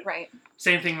about it. Right.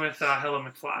 Same thing with Hello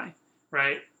McFly,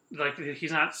 right? Like,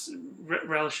 he's not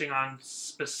relishing on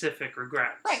specific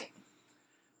regrets. Right.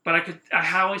 But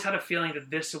I always had a feeling that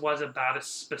this was about a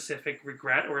specific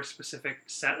regret or a specific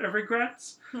set of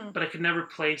regrets, but I could never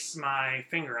place my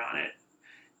finger on it.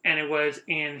 And it was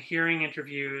in hearing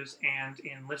interviews and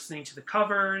in listening to the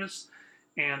covers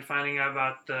and finding out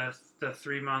about the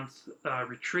 3-month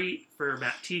retreat for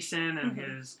Matt Thiessen and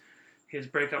his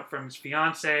breakup from his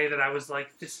fiance that I was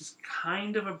like, this is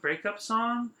kind of a breakup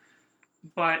song,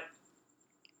 but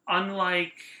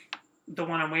unlike the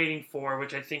one I'm waiting for,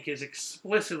 which I think is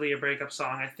explicitly a breakup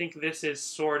song, I think this is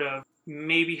sort of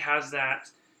maybe has that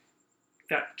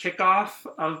kickoff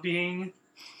of being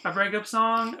a breakup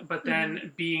song, but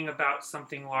then being about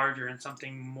something larger and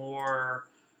something more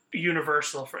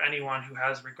universal for anyone who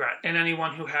has regret and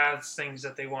anyone who has things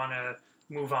that they want to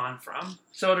move on from.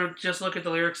 So to just look at the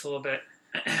lyrics a little bit,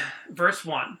 verse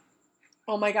 1.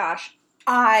 Oh my gosh.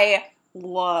 I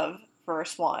love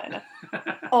verse 1.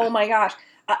 Oh my gosh.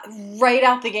 Right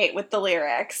out the gate with the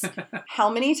lyrics. How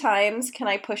many times can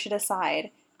I push it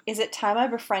aside? Is it time I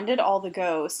befriended all the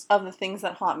ghosts of the things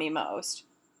that haunt me most?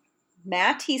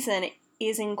 Matt Thiessen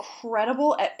is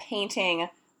incredible at painting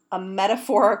a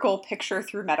metaphorical picture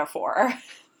through metaphor.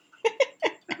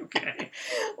 Okay.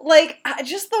 Like,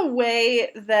 just the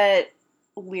way that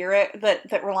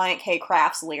that Relient K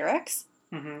crafts lyrics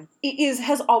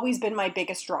has always been my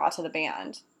biggest draw to the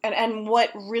band. And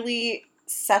what really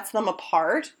sets them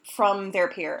apart from their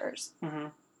peers.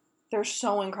 They're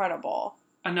so incredible.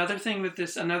 Another thing with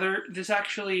this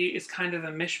actually is kind of a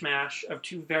mishmash of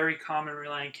 2 very common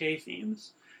Relient K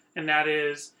themes, and that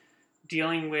is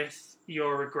dealing with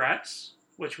your regrets,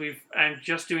 which I'm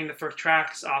just doing the first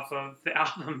tracks off of the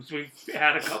albums. We've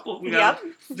had a couple.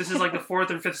 This is like the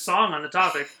 4th or 5th song on the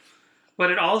topic.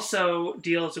 But it also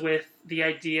deals with the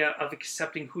idea of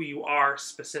accepting who you are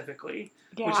specifically,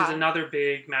 which is another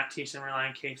big Matt Thiessen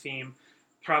Relient K theme.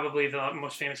 Probably the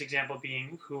most famous example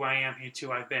being "Who I Am, Here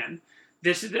Too I've Been."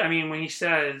 This is, when he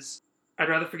says, "I'd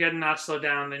rather forget and not slow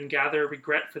down than gather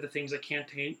regret for the things I can't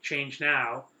change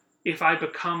now. If I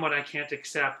become what I can't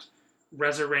accept,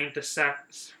 resurrect the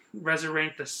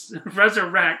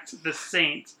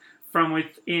saint from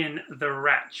within the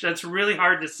wretch." That's really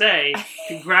hard to say.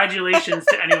 Congratulations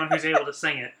to anyone who's able to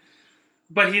sing it.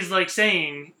 But he's like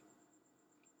saying,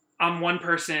 I'm one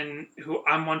person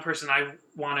I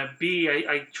want to be.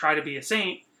 I try to be a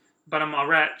saint, but I'm a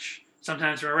wretch.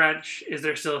 Sometimes I'm a wretch. Is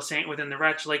there still a saint within the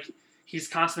wretch? Like, he's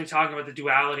constantly talking about the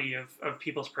duality of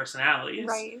people's personalities.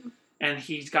 Right. And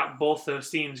he's got both those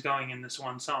themes going in this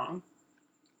one song.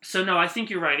 So no, I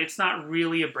think you're right. It's not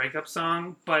really a breakup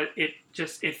song, but it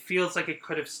feels like it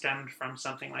could have stemmed from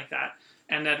something like that.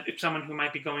 And that if someone who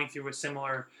might be going through a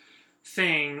similar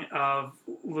thing of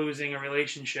losing a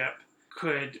relationship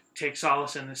could take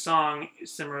solace in the song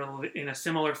in a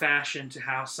similar fashion to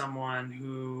how someone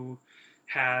who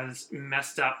has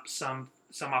messed up some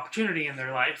opportunity in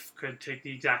their life could take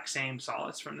the exact same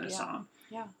solace from this song.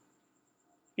 Yeah.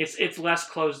 It's less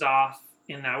closed off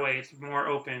in that way. It's more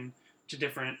open to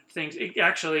different things.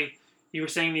 Actually, you were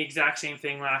saying the exact same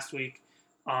thing last week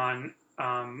on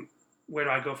Where Do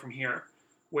I Go From Here,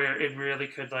 where it really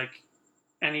could, like,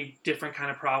 any different kind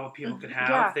of problem people could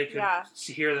have, they could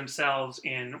hear themselves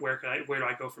in where do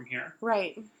I go from here?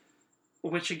 Right.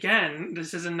 Which, again,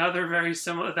 this is another very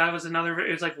similar.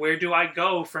 It was like, where do I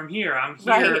go from here? I'm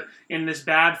here in this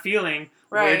bad feeling.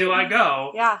 Right. Where do I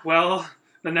go? Yeah. Well,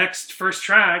 the next first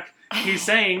track, he's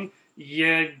saying,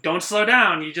 you don't slow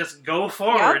down. You just go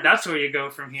forward. Yep. That's where you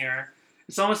go from here.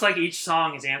 It's almost like each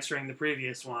song is answering the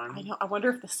previous one. I know. I wonder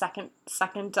if the second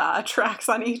tracks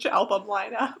on each album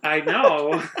line up. I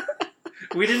know.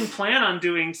 We didn't plan on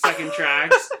doing second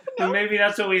tracks, but maybe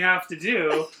that's what we have to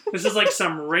do. This is like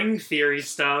some ring theory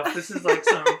stuff. This is like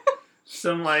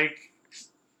some like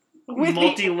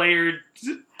multi-layered,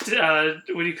 what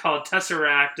do you call it,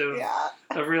 tesseract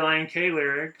of Relient K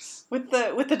lyrics. With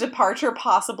the departure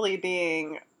possibly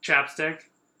being Chapstick.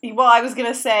 Well, I was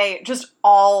gonna say just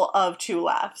all of Two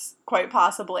Lefts, quite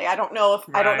possibly. I don't know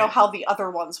I don't know how the other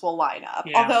ones will line up.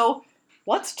 Yeah. Although,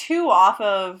 what's 2 off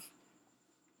of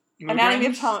Anatomy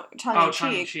of Tongue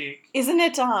in Cheek? Isn't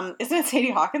it Sadie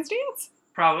Hawkins dance?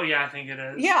 Probably, yeah, I think it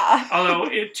is. Yeah. Although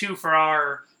it too, for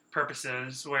our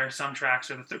purposes, where some tracks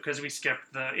are because we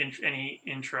skipped any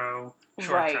intro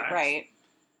short tracks. Right.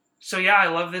 So yeah, I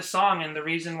love this song, and the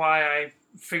reason why I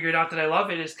figured out that I love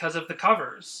it is because of the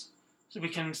covers. So we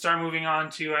can start moving on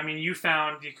to, I mean, you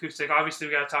found the acoustic. Obviously,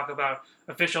 we got to talk about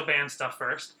official band stuff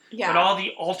first. Yeah. But all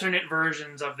the alternate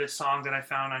versions of this song that I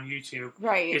found on YouTube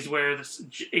is where this,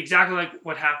 exactly like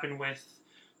what happened with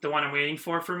The One I'm Waiting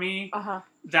For me.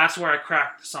 That's where I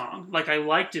cracked the song. Like, I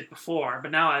liked it before,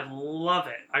 but now I love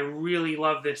it. I really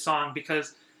love this song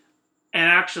because, and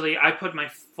actually, I put my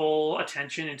full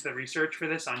attention into the research for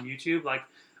this on YouTube. Like,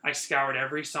 I scoured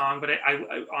every song, but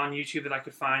I on YouTube that I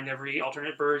could find, every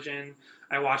alternate version.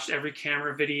 I watched every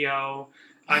camera video.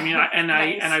 I mean,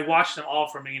 I watched them all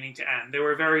from beginning to end. There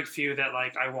were very few that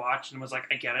like I watched and was like,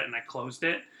 I get it, and I closed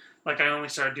it. Like I only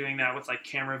started doing that with like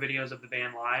camera videos of the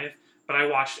band live. But I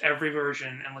watched every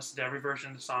version and listened to every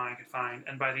version of the song I could find,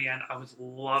 and by the end, I was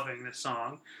loving this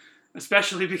song.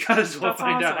 Especially because we'll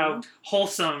find out how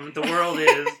wholesome the world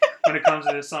is when it comes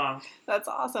to this song. That's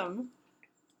awesome.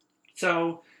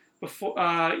 So before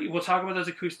we'll talk about those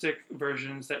acoustic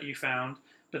versions that you found,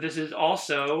 but this is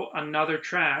also another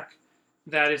track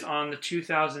that is on the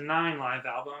 2009 live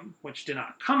album, which did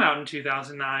not come out in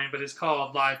 2009, but is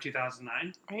called Live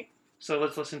 2009. Right. So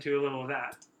let's listen to a little of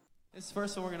that. This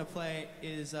first one we're going to play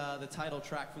is the title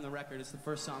track from the record. It's the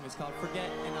first song. It's called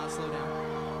Forget and Not Slow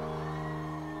Down.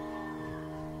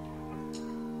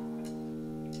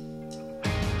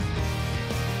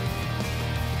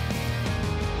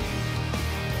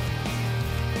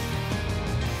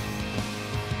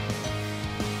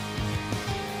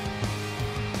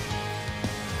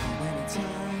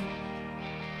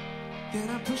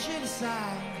 Push it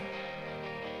aside.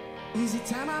 Is it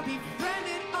time I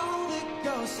befriended all the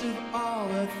ghosts of all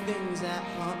the things that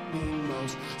haunt me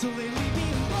most? So they leave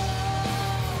me alone.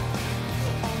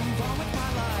 I'll move on with my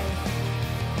life.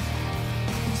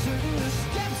 Certain the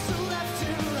steps to left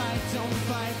and right. Don't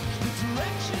fight the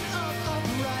direction of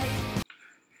upright.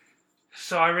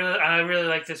 So I really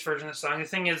like this version of the song. The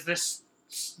thing is,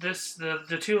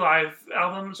 the 2 live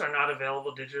albums are not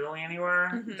available digitally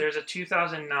anywhere. Mm-hmm. There's a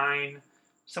 2009.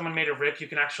 Someone made a rip. You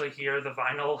can actually hear the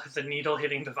vinyl, the needle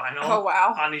hitting the vinyl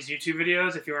on these YouTube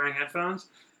videos if you're wearing headphones.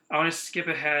 I want to skip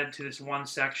ahead to this one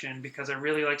section because I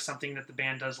really like something that the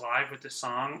band does live with this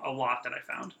song a lot that I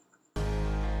found.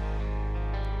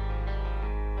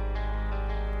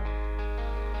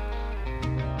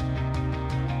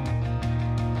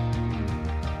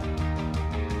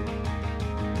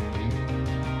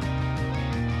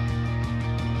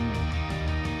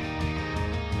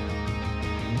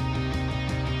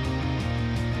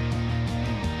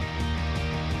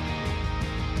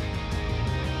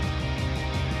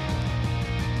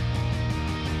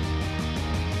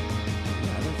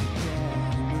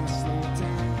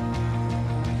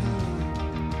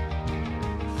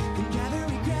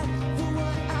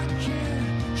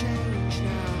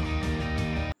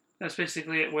 That's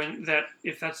basically it.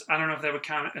 I don't know if that would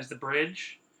count as the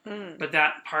bridge, but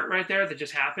that part right there that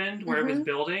just happened where it was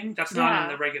building, that's not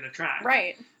in the regular track.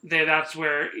 Right. That's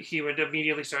where he would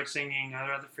immediately start singing, I'd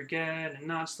rather forget and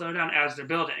not slow down as they're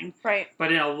building. Right.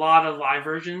 But in a lot of live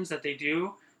versions that they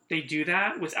do, they do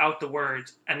that without the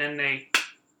words, and then they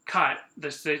cut. They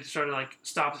sort of like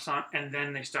stop the song, and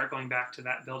then they start going back to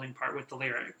that building part with the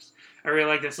lyrics. I really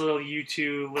like this little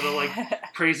U2, little like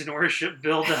praise and worship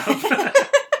build up.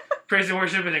 Praise and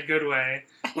worship in a good way,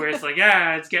 where it's like,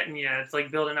 yeah, it's getting you. It's like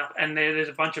building up, and there's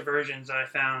a bunch of versions that I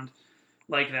found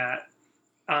like that.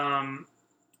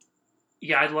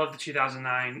 Yeah, I love the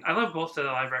 2009. I love both of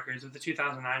the live records, but the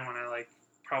 2009 one I like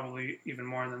probably even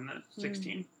more than the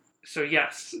 16. So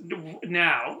yes,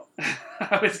 now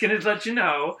I was going to let you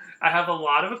know I have a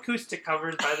lot of acoustic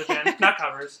covers by the band, not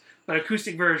covers, but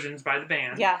acoustic versions by the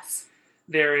band. Yes.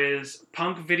 There is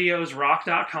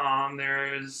punkvideosrock.com.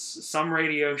 There is Some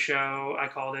Radio Show, I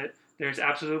called it. There's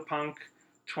Absolute Punk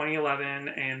 2011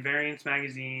 and Variance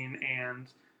Magazine and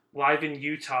Live in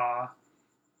Utah.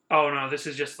 Oh no, this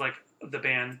is just like the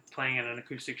band playing at an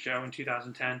acoustic show in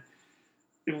 2010.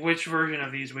 Which version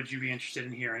of these would you be interested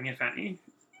in hearing, if any?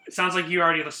 It sounds like you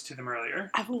already listened to them earlier.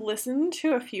 I've listened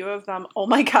to a few of them. Oh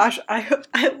my gosh,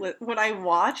 when I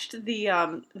watched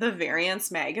the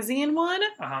Variance Magazine one,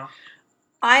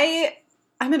 I'm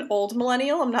an old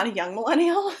millennial. I'm not a young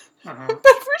millennial. But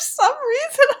for some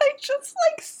reason, I just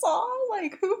like saw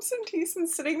like Hoops and Thiessen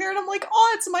sitting there, and I'm like,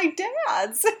 oh, it's my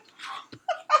dad's.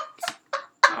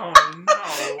 Oh no! In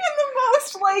the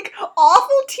most like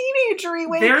awful teenagery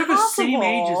way They're possible. the same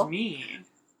age as me.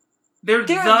 They're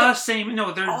the same.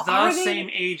 No, they're the same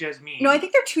age as me. No, I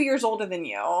think they're 2 years older than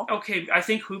you. Okay, I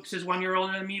think Hoops is 1 year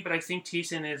older than me, but I think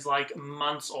Thiessen is like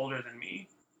months older than me.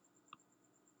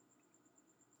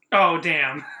 Oh,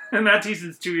 damn. And Matt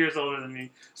Thiessen's 2 years older than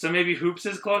me. So maybe Hoops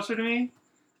is closer to me?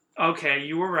 Okay,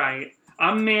 you were right.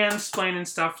 I'm mansplaining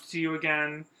stuff to you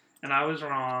again, and I was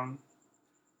wrong.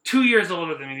 2 years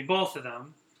older than me, both of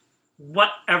them.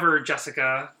 Whatever,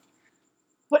 Jessica.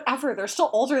 Whatever, they're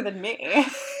still older than me.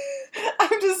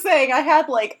 I'm just saying, I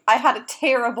had a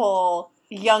terrible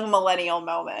young millennial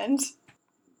moment.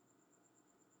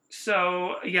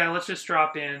 So, yeah, let's just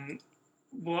drop in.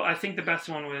 Well, I think the best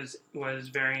one was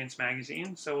Variance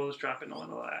Magazine, so we'll just drop in a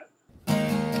little of that.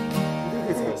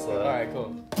 It's gonna slow. Alright,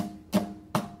 cool.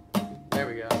 There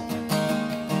we go.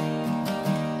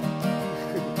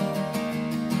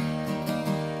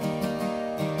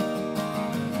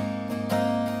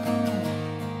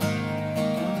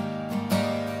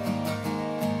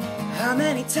 How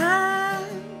many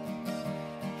times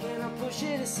can I push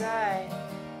it aside?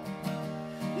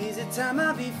 Is it time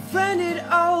I befriended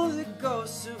all the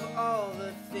ghosts of all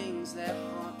the things that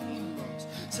haunt me most?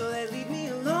 So they leave me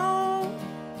alone,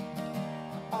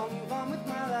 I'll move on with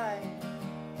my life.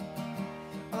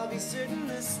 I'll be certain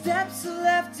the steps are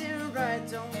left and right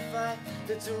don't fight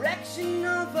the direction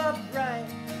of upright.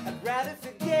 I'd rather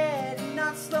forget and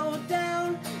not slow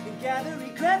down and gather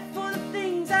regret for the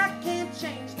things I can't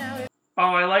change now.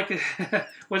 Oh, I like it.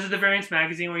 Was it the Variance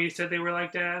Magazine where you said they were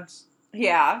like dads?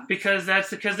 Yeah. Because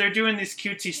they're doing this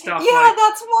cutesy stuff. Yeah, like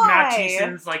that's why. Matt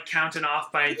Thiessen's like counting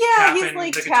off by he's tapping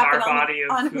like the tapping guitar body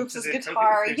on of Hoops' Hoops'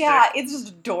 guitar. Yeah, it's just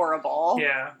adorable.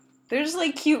 Yeah. They're just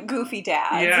like cute, goofy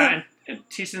dads. Yeah, and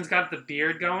Thiessen's got the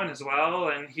beard going as well,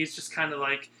 and he's just kind of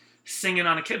like singing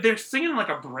on a kid. They're singing in like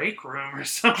a break room or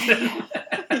something.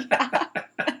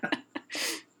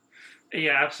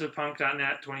 Yeah,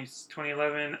 AbsolutePunk.net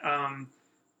 2011. I'm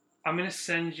going to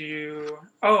send you...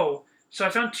 Oh, so I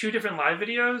found 2 different live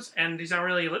videos, and these aren't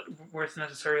really worth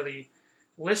necessarily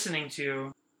listening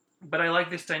to, but I like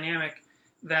this dynamic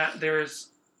that there's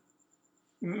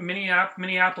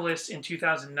Minneapolis in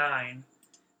 2009,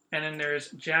 and then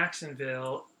there's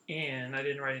Jacksonville in, I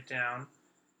didn't write it down,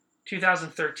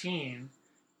 2013.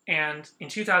 And in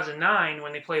 2009,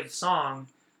 when they play the song,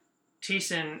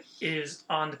 Thiessen is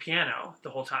on the piano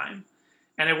the whole time.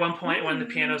 And at one point, when the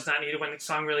piano's not needed, when the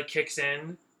song really kicks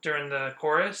in during the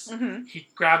chorus, he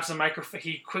grabs the microphone.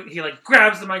 He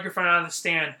grabs the microphone out of the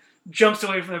stand, jumps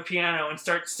away from the piano, and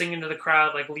starts singing to the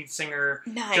crowd like lead singer,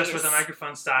 just with a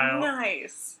microphone style.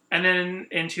 Nice. And then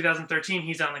in 2013,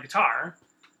 he's on the guitar.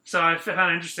 So I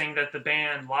found it interesting that the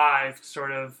band live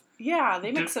sort of... Yeah,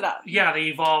 they mix it up. Yeah, they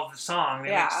evolved the song.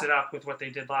 They mixed it up with what they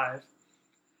did live.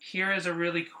 Here is a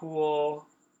really cool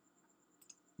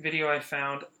video I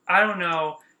found. I don't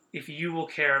know if you will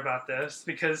care about this,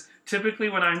 because typically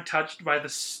when I'm touched by the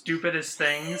stupidest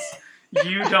things,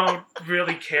 you don't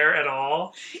really care at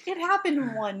all. It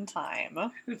happened one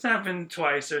time. It's happened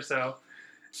twice or so.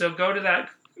 So go to that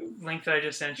link that I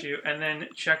just sent you, and then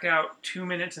check out 2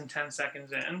 minutes and 10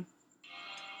 seconds in.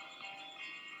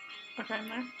 Okay, I'm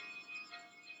there.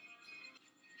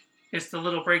 It's the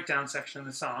little breakdown section of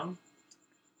the song.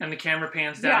 And the camera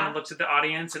pans down and looks at the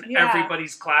audience, and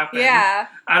everybody's clapping. Yeah.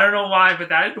 I don't know why, but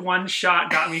that one shot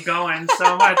got me going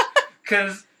so much.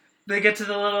 Because they get to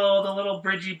the little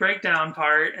bridgy breakdown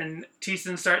part, and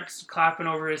Thiessen starts clapping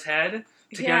over his head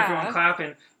to get everyone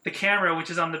clapping. The camera, which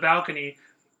is on the balcony,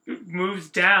 moves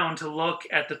down to look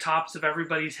at the tops of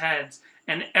everybody's heads,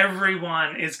 and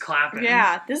everyone is clapping.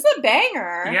 Yeah, this is a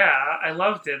banger. Yeah, I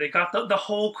loved it. They got the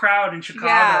whole crowd in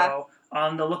Chicago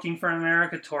on the Looking for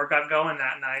America tour got going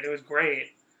that night. It was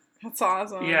great. That's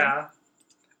awesome. Yeah.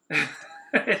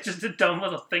 It's just a dumb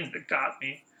little thing that got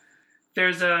me.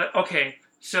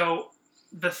 So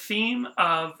the theme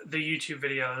of the YouTube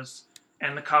videos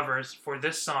and the covers for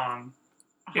this song,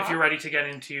 if you're ready to get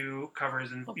into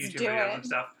covers and YouTube videos and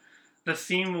stuff, the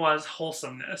theme was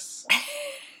wholesomeness.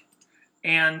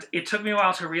 And it took me a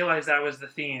while to realize that was the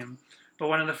theme. But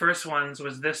one of the first ones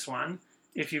was this one.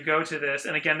 If you go to this,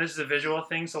 and again, this is a visual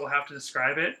thing, so we'll have to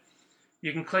describe it.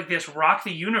 You can click this Rock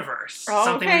the Universe,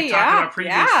 something we've talked about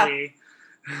previously.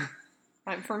 Yeah.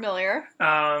 I'm familiar.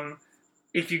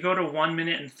 If you go to 1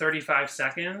 minute and 35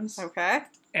 seconds,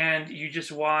 and you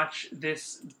just watch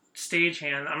this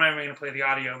stagehand, I'm not even going to play the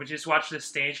audio, but just watch this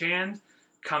stagehand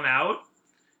come out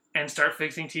and start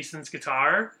fixing Thiessen's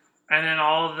guitar, and then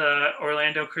all the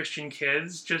Orlando Christian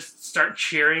kids just start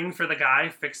cheering for the guy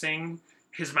fixing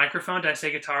his microphone. Did I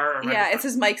say guitar or microphone? Yeah, it's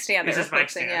his mic stand. It's his mic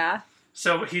stand. Yeah.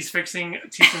 So he's fixing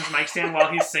Thiessen's mic stand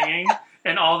while he's singing,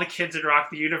 and all the kids at Rock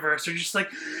the Universe are just like,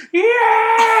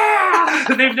 yeah!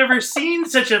 They've never seen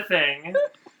such a thing.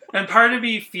 And part of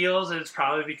me feels that it's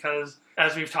probably because,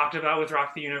 as we've talked about with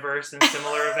Rock the Universe and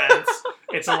similar events,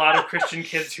 it's a lot of Christian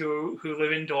kids who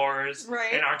live indoors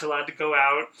and aren't allowed to go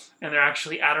out, and they're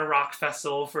actually at a rock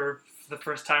festival for the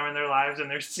first time in their lives,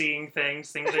 and they're seeing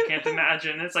things they can't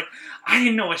imagine. It's like, I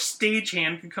didn't know a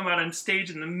stagehand could come out on stage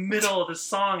in the middle of the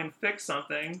song and fix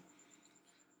something.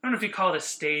 I don't know if you call it a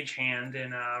stagehand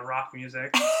in rock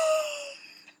music.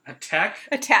 A tech?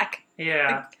 A tech.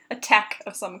 Yeah. A tech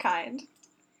of some kind.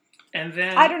 And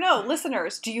then... I don't know.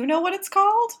 Listeners, do you know what it's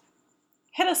called?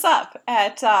 Hit us up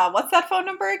at, what's that phone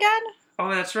number again? Oh,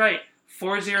 that's right.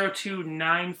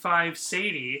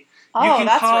 402-95-SADIE. Oh, you can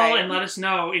that's call right. and let us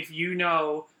know if you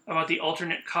know about the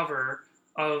alternate cover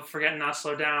of Forget Not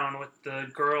Slow Down with the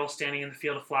girl standing in the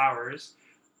field of flowers,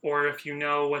 or if you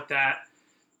know what that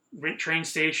train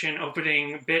station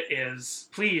opening bit is.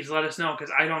 Please let us know,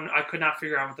 because I could not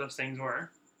figure out what those things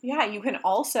were. Yeah, you can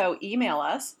also email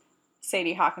us,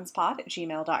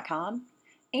 sadiehawkinspod@gmail.com,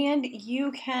 and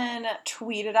you can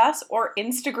tweet at us or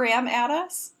Instagram at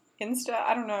us.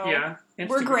 I don't know. Yeah.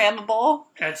 We're grammable.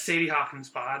 At Sadie Hawkins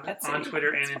Pod on Twitter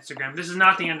and Instagram. This is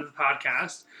not the end of the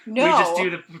podcast. No. We just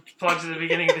do the plugs at the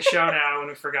beginning of the show now when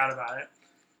we forgot about it.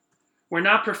 We're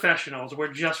not professionals.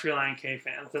 We're just Relient K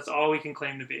fans. That's all we can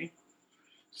claim to be.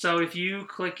 So if you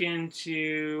click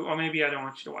into... Oh, maybe I don't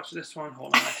want you to watch this one.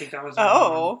 Hold on. I think that was...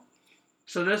 one.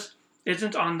 So this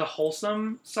isn't on the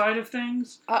wholesome side of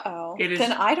things. Uh-oh.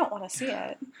 Then I don't want to see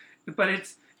it. But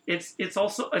it's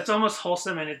almost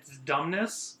wholesome in its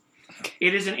dumbness.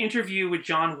 It is an interview with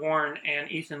John Warren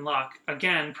and Ethan Luck,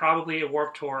 again, probably a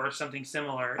Warped Tour or something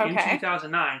similar, in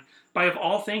 2009, by, of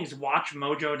all things,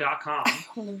 WatchMojo.com.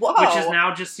 Whoa. Which is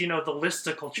now just, the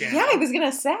listicle channel. Yeah, I was going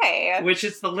to say. Which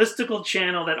is the listicle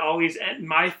channel that always,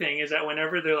 my thing is that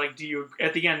whenever they're like,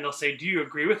 at the end they'll say, do you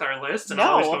agree with our list? And I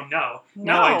always go, no.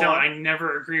 No, I don't. I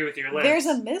never agree with your list. There's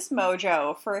a Ms.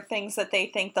 Mojo for things that they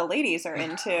think the ladies are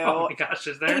into. Oh my gosh,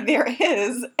 is there? There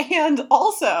is. And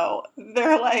also,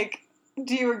 they're like,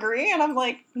 do you agree? And I'm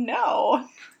like, no.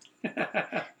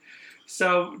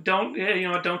 So don't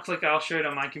click I'll show it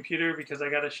on my computer, because I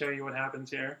got to show you what happens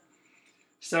here.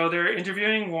 So they're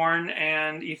interviewing Warren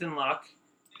and Ethan Luck,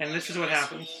 and this is what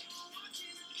happens.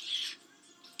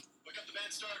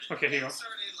 Okay, here you go.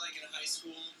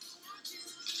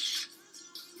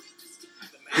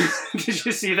 Did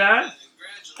you see that?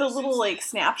 The little,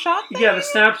 snapshot thing? Yeah, the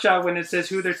snapshot when it says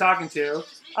who they're talking to.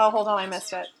 Oh, hold on, I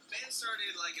missed it. In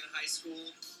high school.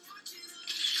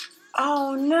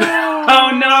 Oh, no.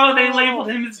 Oh, no, they labeled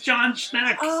him as John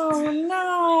Schneck. Oh,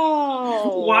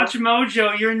 no. Watch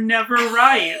Mojo, you're never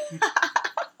right.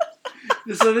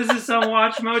 So this is some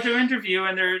Watch Mojo interview,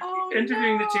 and they're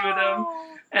interviewing the two of them.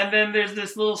 And then there's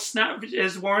this little snap,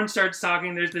 as Warren starts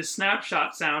talking, there's this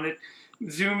snapshot sound. It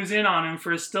zooms in on him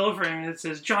for a still frame, and it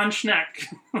says, John Schneck.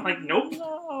 I'm like, nope.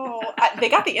 No. They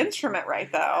got the instrument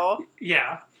right, though.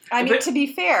 Yeah. I mean, to be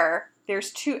fair,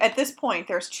 at this point,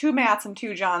 there's 2 Matts and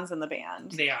 2 Johns in the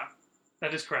band. Yeah,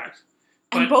 that is correct.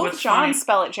 And both Johns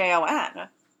spell it Jon.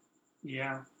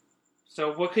 Yeah.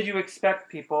 So what could you expect,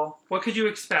 people? What could you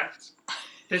expect?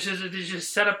 This is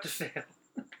just set up to fail.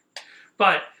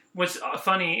 But what's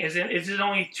funny is it's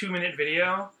only a 2-minute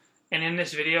video, And in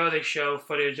this video, they show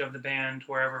footage of the band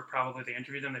wherever probably they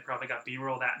interviewed them. They probably got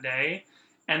B-roll that day.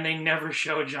 And they never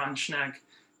show John Schneck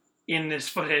in this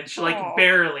footage. Like, Aw.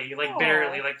 barely. Like, Aw.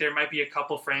 barely. Like, there might be a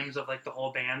couple frames of, like, the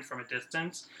whole band from a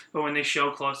distance. But when they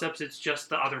show close-ups, it's just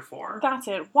the other four. That's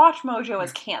it. Watch Mojo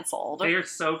is canceled. They are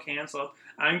so canceled.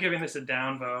 I'm giving this a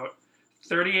down vote.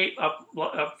 38 up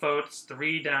votes,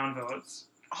 3 down votes.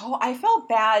 Oh, I felt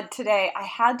bad today. I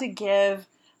had to give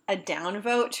a down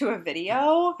vote to a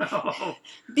video Oh,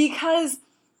 because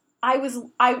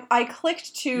I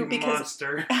clicked to you because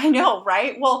monster. I know,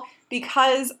 right? Well,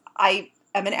 because I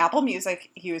am an Apple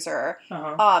Music user.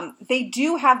 Uh-huh. They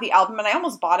do have the album, and I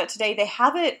almost bought it today. They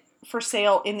have it for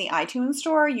sale in the iTunes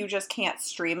store. You just can't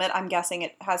stream it. I'm guessing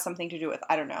it has something to do with,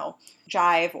 I don't know,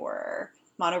 Jive or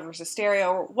Mono versus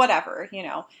Stereo or whatever, you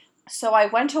know. So I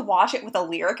went to watch it with a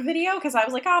lyric video because I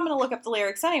was like, oh, I'm going to look up the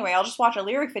lyrics anyway. I'll just watch a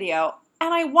lyric video.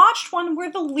 And I watched one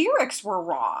where the lyrics were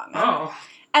wrong. Oh.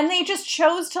 And they just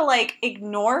chose to, like,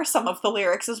 ignore some of the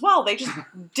lyrics as well. They just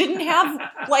didn't have,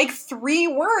 like, 3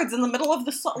 words in the middle of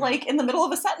in the middle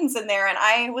of a sentence in there. And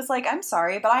I was like, I'm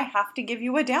sorry, but I have to give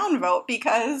you a down vote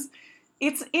because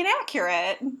it's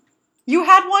inaccurate. You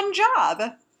had one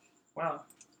job. Wow.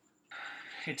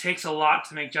 It takes a lot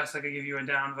to make Jessica give you a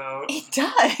down vote. It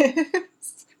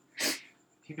does.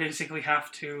 You basically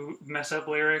have to mess up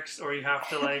lyrics, or you have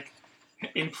to, like,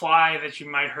 imply that you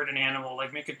might hurt an animal.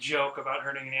 Like, make a joke about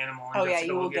hurting an animal, and Oh, yeah, Jessica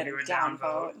you will give get you a down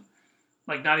vote.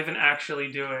 Like, not even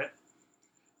actually do it.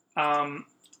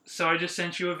 So I just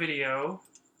sent you a video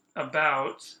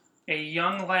about a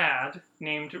young lad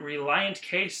named Reliant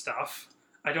K Stuff.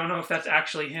 I don't know if that's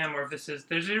actually him or if this is...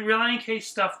 There's a Reliant K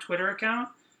Stuff Twitter account.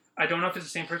 I don't know if it's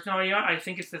the same person. No, yeah, I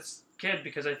think it's this kid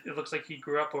because it looks like he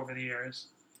grew up over the years.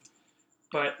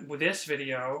 But this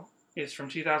video is from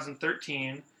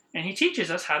 2013, and he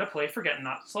teaches us how to play Forget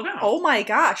Not Slow Down. Oh my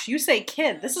gosh, you say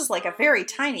kid. This is like a very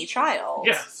tiny child.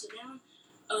 Yeah. Sit down.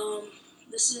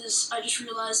 I just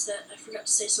realized that I forgot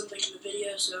to say something in the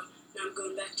video, so now I'm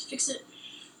going back to fix it.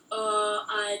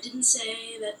 I didn't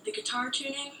say that the guitar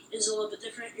tuning is a little bit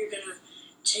different. You're gonna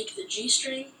take the G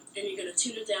string, and you're gonna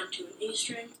tune it down to an E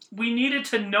string. We needed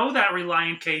to know that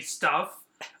Reliant K Stuff.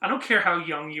 I don't care how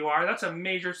young you are. That's a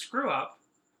major screw-up.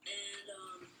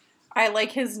 And, I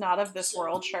like his Not of This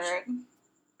World shirt.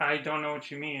 I don't know what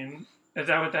you mean. Is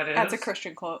that what that is? That's a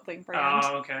Christian clothing brand.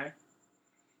 Oh, okay.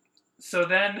 So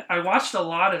then I watched a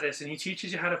lot of this, and he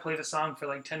teaches you how to play the song for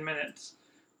like 10 minutes.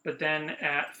 But then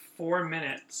at 4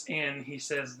 minutes in, he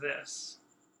says this.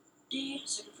 D,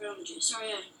 second fret on the G. Sorry,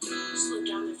 I slowed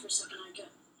down there for a second.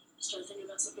 I started thinking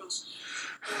about something else.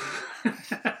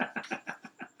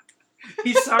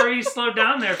 He's sorry he slowed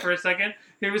down there for a second.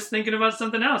 He was thinking about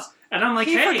something else. And I'm like,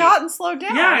 he hey. forgot and slowed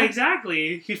down. Yeah,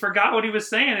 exactly. He forgot what he was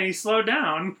saying and he slowed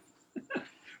down.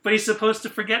 But he's supposed to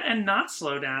forget and not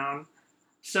slow down.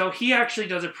 So he actually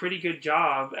does a pretty good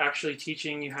job actually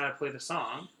teaching you how to play the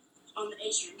song. On the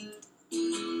A string.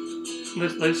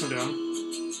 Listen to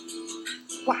him.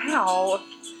 Wow.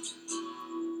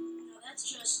 Now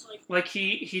that's just like... Like,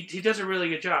 he does a really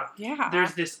good job. Yeah.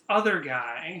 There's this other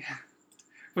guy,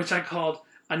 which I called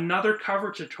Another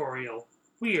Cover Tutorial.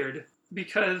 Weird.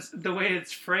 Because the way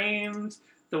it's framed,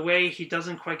 the way he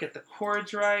doesn't quite get the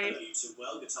chords right.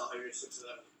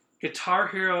 Guitar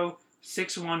Hero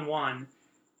 611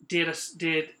 did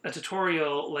a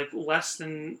tutorial like less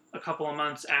than a couple of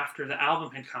months after the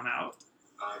album had come out.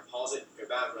 Pause it, go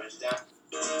back, write it down.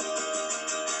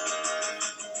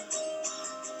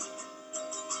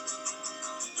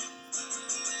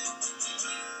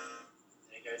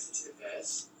 Then it goes into the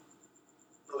verse.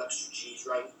 Pull extra G's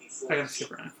right before. I gotta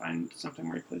skip around and find something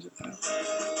where he plays it fast.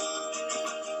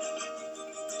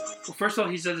 Well, first of all,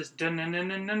 he does this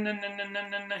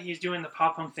dun-dun-dun-dun-dun-dun-dun-dun-dun. He's doing the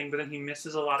pop punk thing, but then he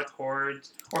misses a lot of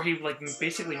chords, or he like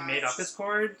basically made up his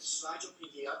chords. Slide your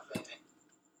pinky up, play it.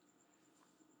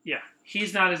 Yeah,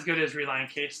 he's not as good as Reliant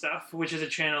K Stuff, which is a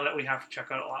channel that we have to check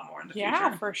out a lot more in the Yeah,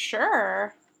 future. for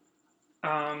sure.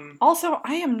 Um, Also,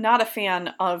 I am not a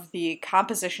fan of the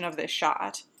composition of this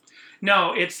shot.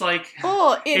 no, it's like,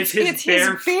 Oh, it's his his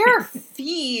bare bare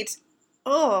feet.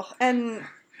 Oh, and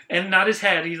and not his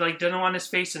head. He like doesn't want his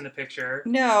face in the picture.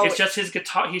 no, It's just his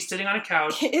guitar. He's sitting on a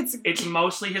couch. It's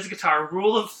mostly his guitar.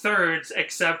 Rule of thirds,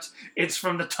 except it's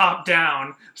from the top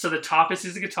down. So the top is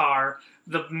his guitar,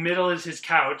 the middle is his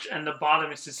couch, and the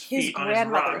bottom is his feet on his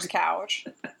grandmother's rug. couch.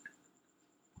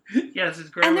 Yes, his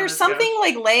grandmother's And there's something couch.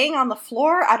 like laying on the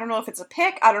floor. I don't know if it's a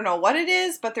pick. I don't know what it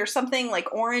is, but there's something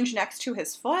like orange next to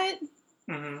his foot.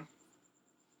 Mm-hmm.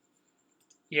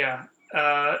 Yeah.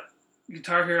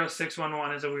 Guitar Hero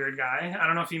 611 is a weird guy. I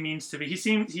don't know if he means to be. He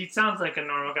sounds like a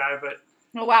normal guy, but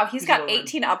Oh, wow. He's got lower.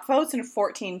 18 upvotes and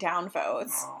 14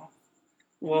 downvotes. Oh.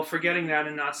 Well, forgetting that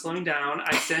and not slowing down,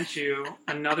 I sent you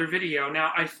another video.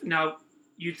 Now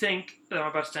you'd think that I'm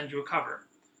about to send you a cover,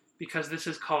 because this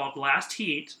is called Last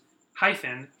Heat -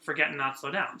 Forget and Not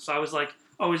Slow Down. So I was like,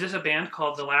 oh, is this a band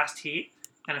called The Last Heat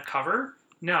and a cover?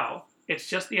 No, it's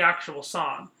just the actual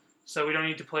song. So we don't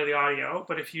need to play the audio.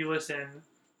 But if you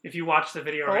watch the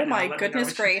video right now, oh my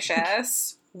goodness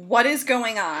gracious. What is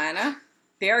going on?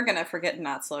 They're going to forget and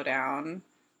not slow down.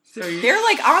 So They're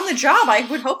like on the job. I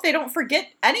would hope they don't forget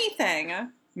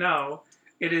anything. No,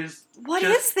 it is. What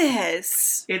is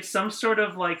this? It's some sort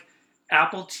of like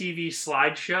Apple TV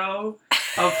slideshow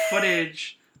of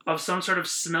footage of some sort of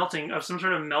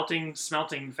melting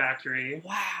smelting factory.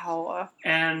 Wow.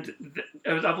 And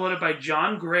it was uploaded by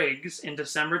John Griggs in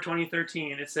December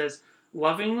 2013. It says,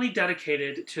 lovingly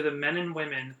dedicated to the men and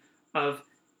women of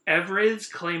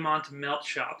Evriz Claymont Melt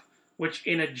Shop, which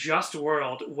in a just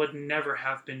world would never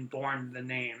have been born the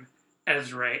name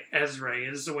Ezra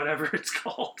is whatever it's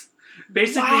called.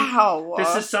 Basically, wow.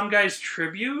 This is some guy's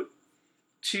tribute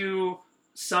to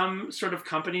some sort of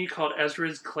company called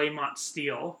Ezra's Claymont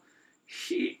Steel.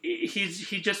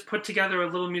 He just put together a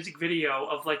little music video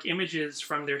of like images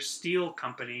from their steel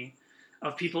company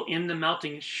of people in the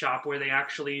melting shop where they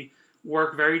actually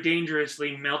work very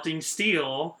dangerously melting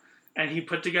steel, and he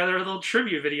put together a little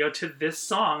tribute video to this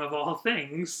song of all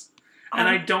things. And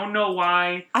I don't know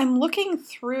why. I'm looking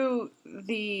through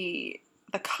the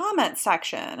comment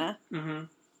section. Mm-hmm.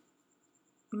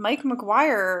 Mike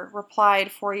McGuire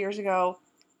replied 4 years ago,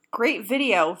 great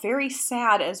video, very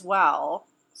sad as well.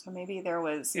 So maybe there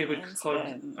was maybe an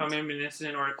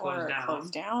incident or it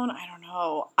closed down. I don't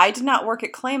know. I did not work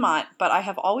at Claymont, but I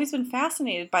have always been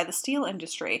fascinated by the steel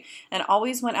industry and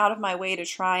always went out of my way to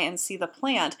try and see the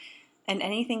plant and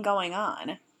anything going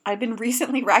on. I've been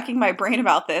recently racking my brain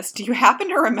about this. Do you happen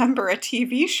to remember a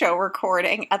TV show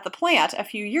recording at the plant a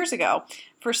few years ago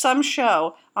for some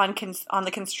show on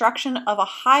the construction of a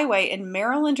highway in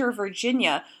Maryland or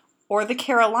Virginia or the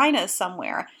Carolinas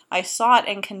somewhere? I saw it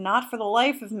and cannot for the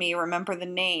life of me remember the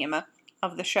name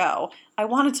of the show. I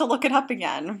wanted to look it up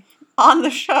again. On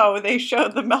the show, they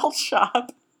showed the melt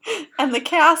shop and the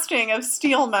casting of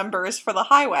steel members for the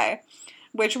highway,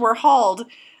 which were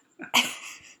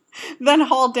then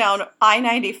hauled down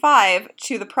I-95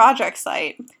 to the project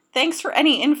site. Thanks for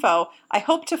any info. I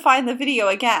hope to find the video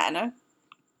again.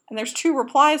 And there's 2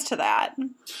 replies to that.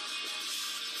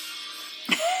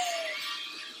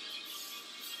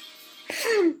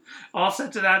 All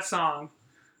set to that song.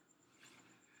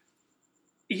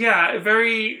 Yeah, a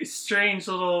very strange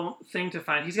little thing to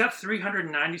find. He's got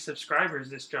 390 subscribers,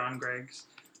 this John Griggs.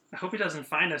 I hope he doesn't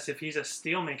find us. If he's a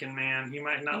steel-making man, he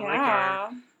might not like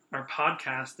our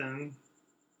podcasting.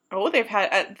 Oh, they've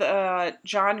had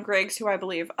John Griggs, who I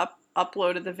believe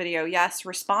uploaded the video,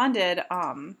 responded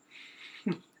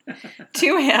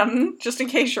to him, just in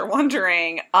case you're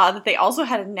wondering, that they also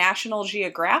had National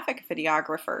Geographic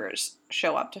videographers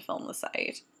show up to film the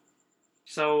site.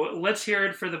 So let's hear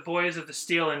it for the boys of the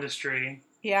steel industry.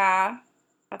 Yeah,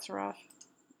 that's rough.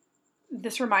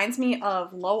 This reminds me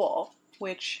of Lowell,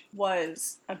 which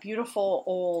was a beautiful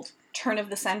old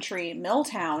turn-of-the-century mill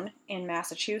town in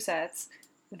Massachusetts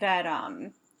that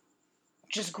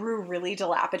just grew really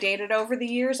dilapidated over the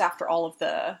years after all of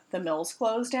the mills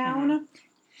closed down. Mm-hmm.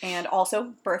 And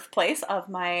also birthplace of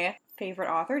my favorite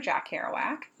author, Jack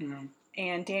Kerouac. Mm-hmm.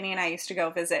 And Danny and I used to go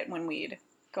visit when we'd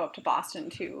go up to Boston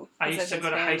to visit his family. I used to go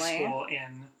to high school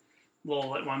in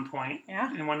Lowell at one point.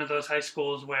 Yeah. In one of those high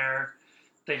schools where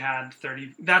they had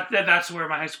 30... That's where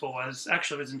my high school was.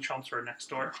 Actually, it was in Chelmsford next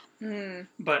door. Mm.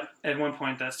 But at one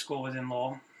point, that school was in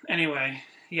Lowell. Anyway,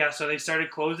 yeah, so they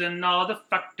started closing all the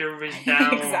factories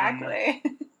down. Exactly.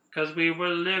 Because we were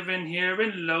living here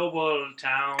in Lowell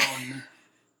town.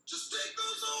 Just take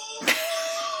those old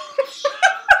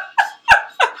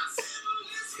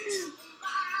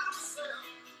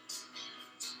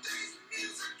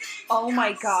Oh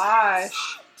my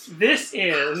gosh. This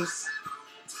is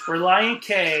Relient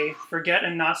K, Forget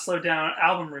and Not Slow Down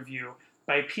album review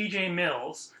by PJ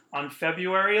Mills on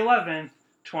February 11th,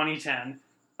 2010.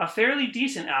 A fairly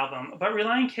decent album, but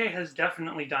Relient K has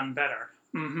definitely done better.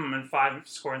 And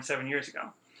 7 years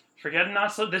ago. Forget and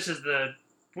Not Slow... This is the...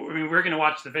 we're going to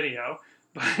watch the video,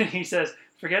 but he says,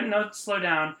 Forget and Not Slow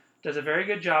Down does a very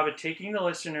good job at taking the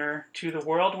listener to the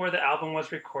world where the album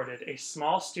was recorded, a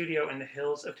small studio in the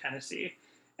hills of Tennessee.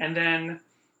 And then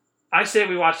I say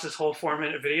we watch this whole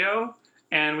 4-minute video,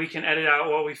 and we can edit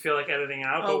out what we feel like editing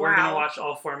out, but we're going to watch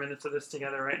all 4 minutes of this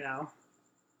together right now.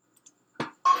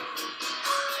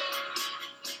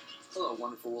 Hello,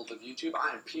 wonderful world of YouTube.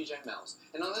 I am PJ Mills,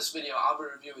 and on this video, I'll be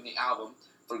reviewing the album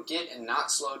Forget and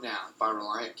Not Slow Down by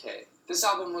Relient K. This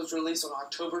album was released on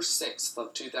October 6th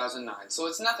of 2009, so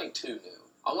it's nothing too new.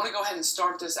 I want to go ahead and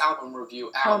start this album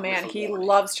review out. Oh man, he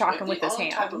loves talking with his The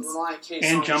only type of hands. Relient K And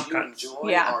songs jump you cuts. enjoy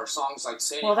Yeah. are songs like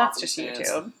Sadie Well, that's Hopkins' just Dance,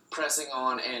 YouTube. Pressing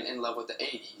On, and In Love with the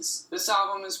 80s. This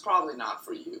album is probably not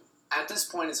for you. At this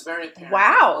point, it's very apparent.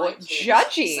 Wow, that Relient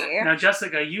K is judgy. Now,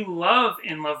 Jessica, you love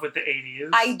In Love with the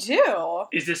 80s. I do.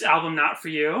 Is this album not for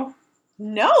you?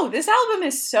 No, this album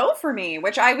is so for me,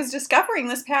 which I was discovering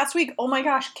this past week. Oh my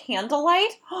gosh,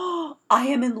 Candlelight? I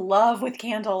am in love with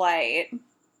Candlelight.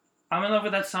 I'm in love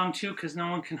with that song too, because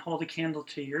no one can hold a candle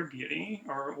to your beauty,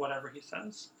 or whatever he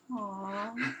says.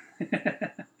 Aww.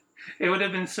 It would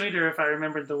have been sweeter if I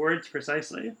remembered the words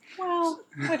precisely. Well,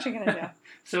 what you gonna do?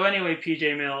 So anyway,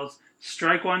 PJ Mills,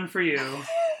 strike one for you.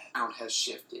 Sound has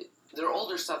shifted. Their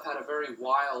older stuff had a very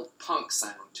wild punk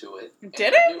sound to it. Did and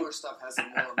it? their newer stuff has a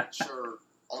more mature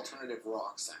alternative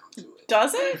rock sound to it.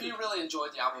 Does If it? you really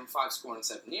enjoyed the album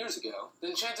 7 years ago,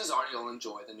 then chances are you'll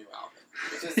enjoy the new album.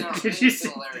 Because there are Did many you see,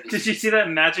 similarities. did you see that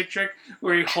magic trick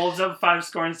where he holds up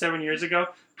 7 years ago,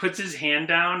 puts his hand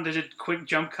down, does a quick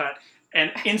jump cut,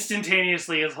 and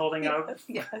instantaneously is holding up?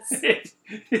 Yes.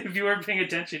 If you weren't paying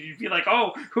attention, you'd be like,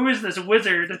 oh, who is this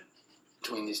wizard?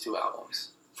 Between these two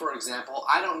albums. For example,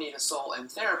 I Don't Need a Soul and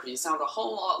Therapy sound a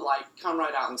whole lot like Come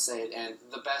Right Out and Say It and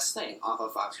The Best Thing off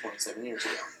of 5.7 years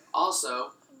ago.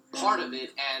 Also, Part of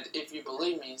It and If You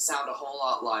Believe Me sound a whole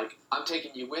lot like I'm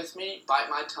Taking You With Me, Bite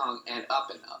My Tongue, and Up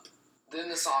and Up. Then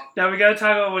the song... Now we gotta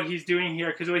talk about what he's doing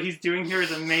here, because what he's doing here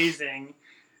is amazing.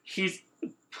 He's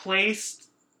placed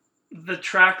the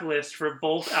track list for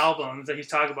both albums that he's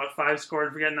talking about, 5 Score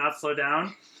and Forget Not Slow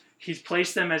Down. He's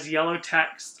placed them as yellow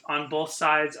text on both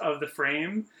sides of the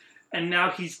frame, and now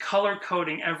he's color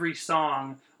coding every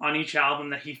song on each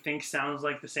album that he thinks sounds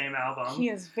like the same album. He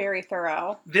is very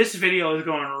thorough. This video is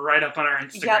going right up on our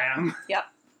Instagram. Yep.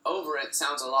 Over It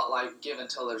sounds a lot like Give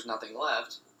Until There's Nothing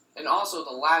Left. And also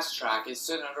the last track is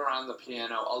centered around the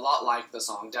piano a lot like the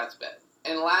song Deathbed.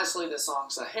 And lastly, the song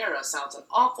Sahara sounds an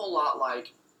awful lot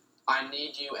like I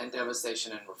Need You and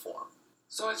Devastation and Reform.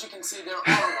 So as you can see, there are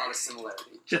a lot of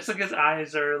similarities. Jessica's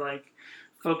eyes are like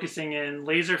focusing in,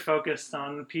 laser focused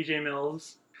on PJ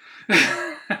Mills.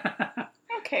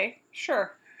 Okay,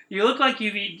 sure. You look like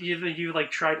you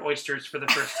like tried oysters for the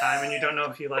first time and you don't know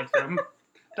if you like them.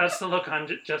 That's the look on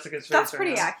Jessica's face. That's right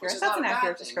pretty now. accurate. Which is That's not an a bad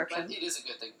accurate thing, description. But it is a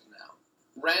good thing to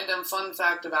know. Random fun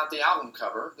fact about the album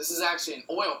cover. This is actually an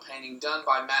oil painting done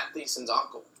by Matt Thiessen's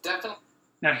uncle. Definitely.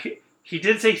 Now he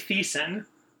did say Thiessen,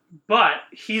 but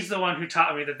he's the one who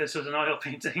taught me that this was an oil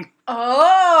painting.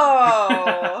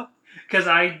 Oh! Because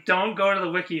I don't go to the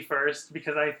wiki first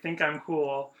because I think I'm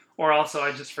cool, or also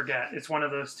I just forget. It's one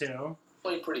of those two.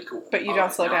 Pretty cool. But you don't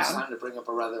Alright, slow now It's down. time to bring up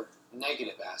a rather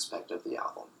negative aspect of the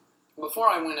album. Before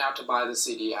I went out to buy the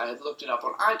CD, I had looked it up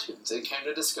on iTunes and came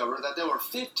to discover that there were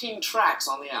 15 tracks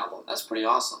on the album. That's pretty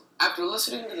awesome. After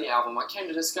listening to the album, I came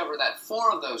to discover that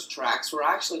 4 of those tracks were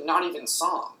actually not even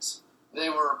songs. They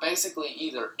were basically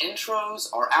either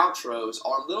intros or outros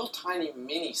or little tiny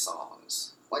mini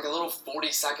songs. Like a little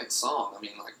 40-second song. I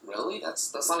mean, like, really?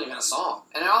 That's not even a song.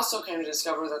 And I also came to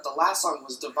discover that the last song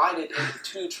was divided into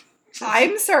 2 tracks.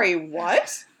 I'm sorry,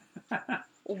 what?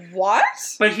 What?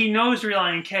 But he knows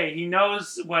Relient K. He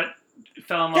knows what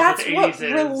Fell in Love That's with the what 80s is.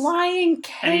 Relient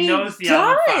K And he knows the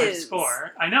does. album 5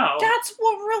 Score. I know. That's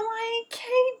what Relient K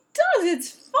does.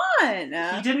 It's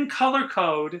fun. He didn't color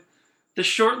code the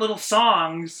short little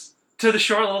songs to the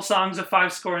short little songs of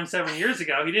 5 Score and 7 years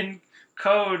ago. He didn't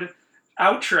code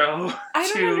outro I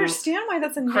don't to understand why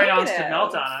that's a Crayons negative. to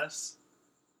Melt on Us.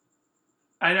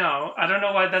 I know. I don't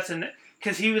know why that's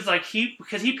because he was like,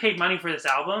 because he paid money for this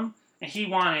album and he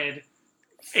wanted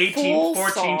 18, Full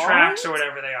 14 songs? tracks or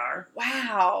whatever they are.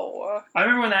 Wow. I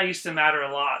remember when that used to matter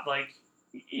a lot, like,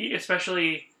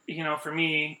 especially, you know, for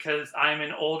me, because I'm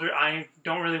an older, I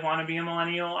don't really want to be a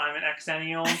millennial, I'm an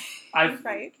exennial. I've,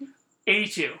 Right.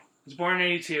 82, I was born in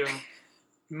 82.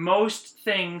 Most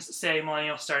things say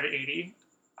millennials start at 80.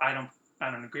 I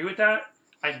don't agree with that.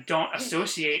 I don't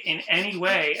associate in any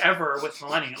way ever with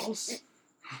millennials.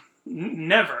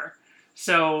 Never.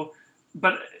 So,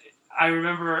 but I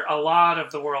remember a lot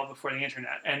of the world before the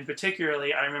internet. And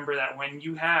particularly, I remember that when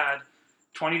you had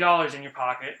 $20 in your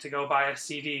pocket to go buy a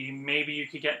CD, maybe you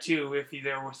could get 2 if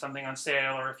there was something on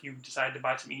sale or if you decided to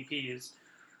buy some EPs,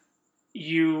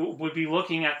 you would be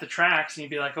looking at the tracks and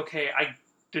you'd be like, okay,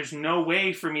 there's no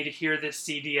way for me to hear this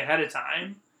CD ahead of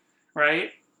time,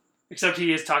 right? Except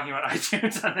he is talking about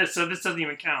iTunes on this, so this doesn't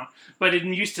even count. But it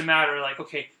used to matter, like,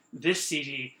 okay, this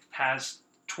CD has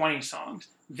 20 songs.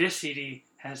 This CD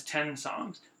has 10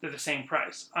 songs. They're the same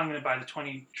price. I'm going to buy the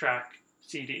 20-track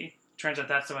CD. Turns out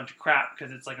that's a bunch of crap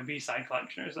because it's like a B-side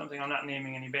collection or something. I'm not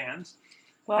naming any bands.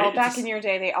 Well, back in your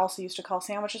day, they also used to call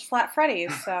sandwiches Flat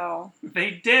Freddy's, so...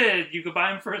 They did. You could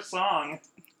buy them for a song.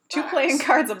 2 playing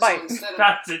cards a bite.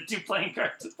 That's it. 2 playing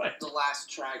cards a bite. The last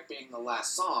track being the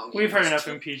last song. We've heard enough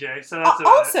in PJ, so that's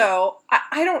also,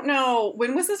 I don't know,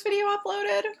 when was this video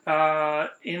uploaded?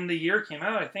 In the year it came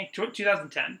out, I think,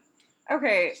 2010.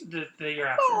 Okay. The year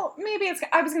after. Well,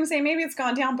 I was going to say maybe it's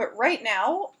gone down, but right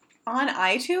now, on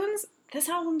iTunes, this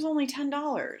album's only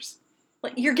 $10.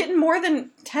 Like, you're getting more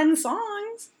than 10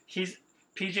 songs.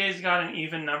 PJ's got an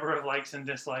even number of likes and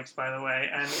dislikes, by the way,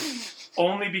 and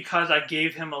only because I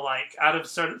gave him a like out of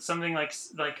sort of something like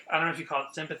I don't know if you call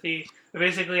it sympathy, but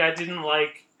basically I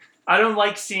don't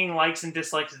like seeing likes and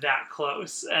dislikes that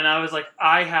close, and I was like,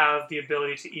 I have the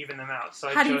ability to even them out. So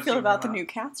how do you feel about the new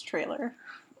Cats trailer?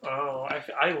 Oh,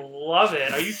 I love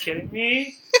it. Are you kidding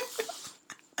me?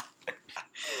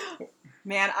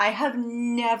 Man, I have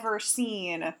never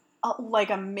seen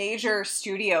a major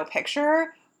studio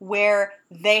picture where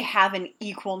they have an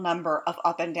equal number of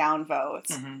up and down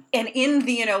votes. Mm-hmm. And in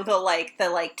the,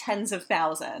 the tens of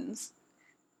thousands.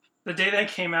 The day that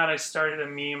came out, I started a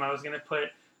meme. I was going to put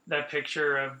that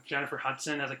picture of Jennifer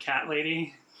Hudson as a cat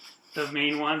lady. The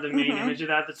main image of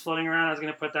that's floating around. I was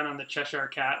going to put that on the Cheshire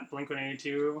Cat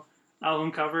Blink-182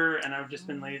 album cover, and I've just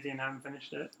been lazy and haven't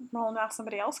finished it. Well, now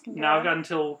somebody else can do it. Now I've got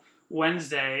until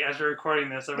Wednesday, as we're recording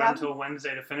this, I've got until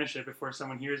Wednesday to finish it before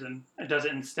someone hears it and does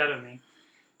it instead of me.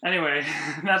 Anyway,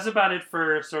 that's about it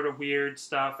for sort of weird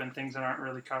stuff and things that aren't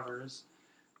really covers.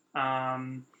 I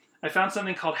found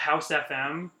something called House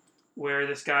FM, where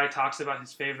this guy talks about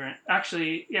his favorite...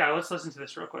 Actually, yeah, let's listen to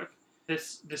this real quick.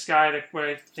 This guy, what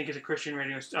I think is a Christian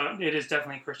radio... it is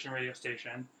definitely a Christian radio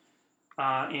station.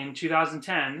 In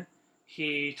 2010,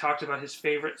 he talked about his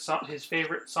favorite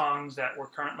songs that were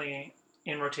currently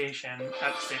in rotation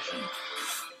at the station.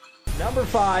 Number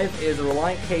 5 is a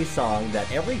Relient K song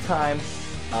that every time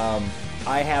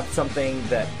I have something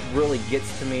that really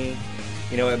gets to me,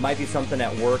 it might be something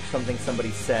at work, something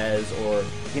somebody says, or,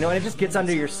 and it just gets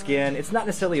under your skin. It's not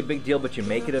necessarily a big deal, but you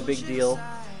make it a big deal.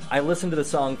 I listen to the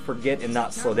song Forget and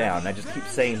Not Slow Down. I just keep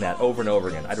saying that over and over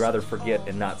again. I'd rather forget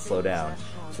and not slow down.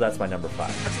 So that's my number 5.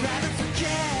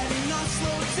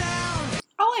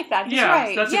 I like that. He's yeah,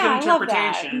 right. That's a good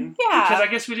interpretation. Yeah. Because I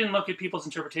guess we didn't look at people's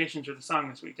interpretations of the song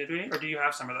this week, did we? Or do you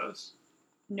have some of those?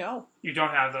 No. You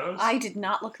don't have those? I did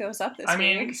not look those up this week. I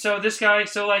mean, so this guy,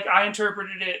 I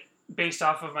interpreted it based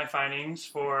off of my findings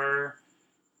for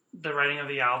the writing of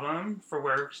the album, for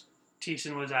where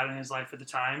Thiessen was at in his life at the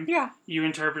time. Yeah. You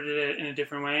interpreted it in a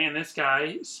different way, and this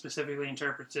guy specifically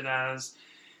interprets it as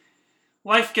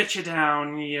life gets you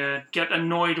down, you get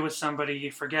annoyed with somebody,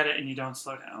 you forget it, and you don't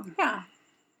slow down. Yeah.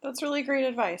 That's really great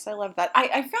advice. I love that.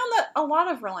 I found that a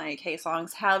lot of Relient K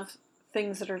songs have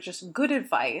things that are just good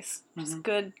advice, just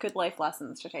good life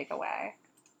lessons to take away.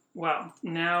 Well,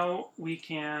 now we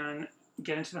can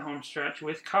get into the home stretch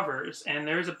with covers, and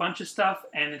there's a bunch of stuff,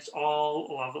 and it's all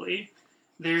lovely.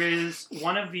 There is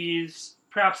one of these,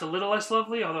 perhaps a little less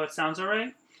lovely, although it sounds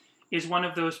alright, is one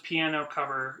of those piano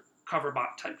cover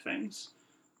bot type things.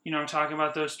 I'm talking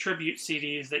about those tribute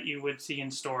CDs that you would see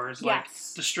in stores, like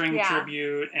the string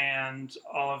tribute and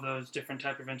all of those different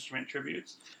type of instrument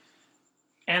tributes.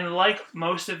 And like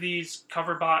most of these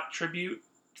cover bot tribute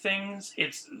things,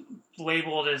 it's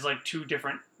labeled as like 2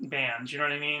 different bands. You know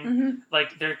what I mean? Mm-hmm.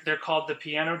 Like they're called the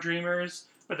Piano Dreamers,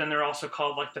 but then they're also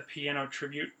called like the Piano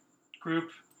Tribute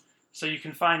Group. So you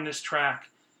can find this track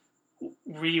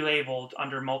relabeled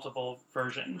under multiple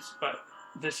versions, but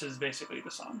this is basically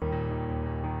the song.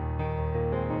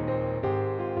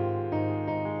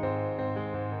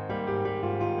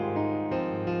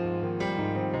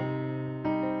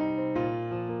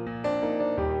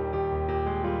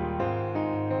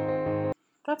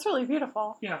 That's really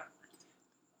beautiful. Yeah.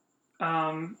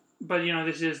 But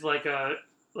this is like an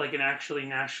actually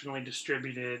nationally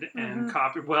distributed and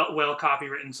well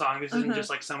copywritten song. This isn't just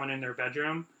like someone in their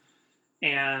bedroom.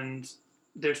 And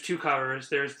there's 2 covers.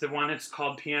 There's the one that's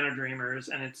called Piano Dreamers,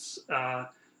 and it's a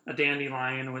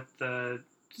dandelion with the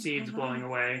seeds blowing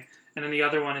away. And then the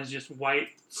other one is just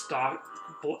white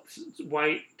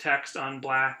text on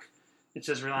black. It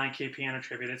says Relient K Piano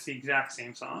Tribute. It's the exact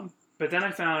same song. But then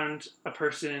I found a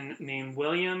person named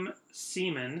William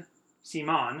Seamon,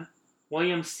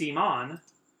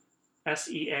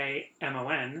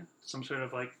 S-E-A-M-O-N, some sort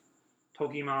of like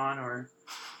Pokemon or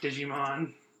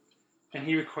Digimon, and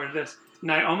he recorded this.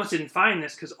 And I almost didn't find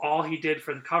this because all he did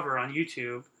for the cover on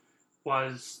YouTube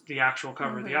was the actual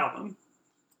cover of the album.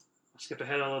 skip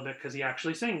ahead a little bit because he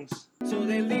actually sings. So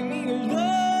they leave me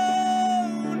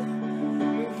alone,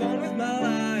 move on with my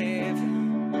life.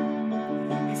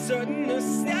 Be certain the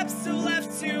steps to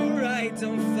left to right,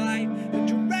 don't fight the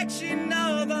direction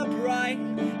of a bright.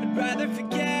 I'd rather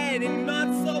forget and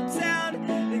not slow down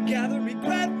than gather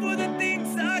regret for the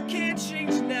things I can't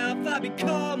change now. If I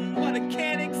become what I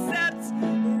can't accept,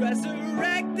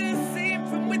 resurrect the same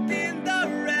from within the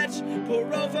wretch.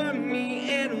 Pour over me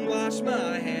and wash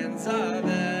my hands of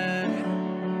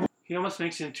it. He almost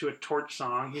makes it into a torch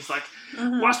song. He's like,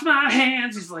 wash my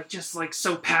hands. He's like, just like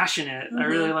so passionate. I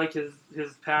really like his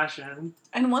passion.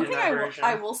 And one thing version.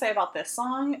 I will say about this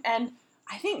song, and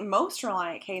I think most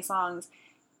Relient K songs,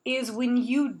 is when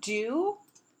you do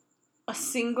a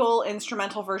single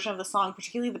instrumental version of the song,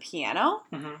 particularly the piano,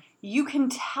 you can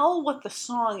tell what the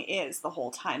song is the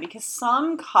whole time. Because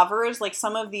some covers, like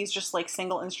some of these just like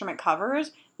single instrument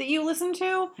covers that you listen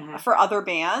to for other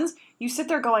bands, you sit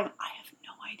there going, I have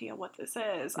no idea what this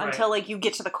is until like you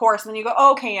get to the chorus and then you go,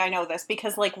 oh, okay, I know this,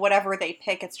 because like whatever they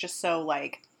pick, it's just so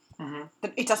like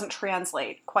it doesn't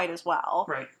translate quite as well.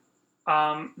 Right.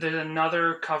 There's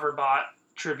another cover bot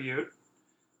tribute.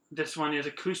 This one is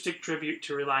acoustic tribute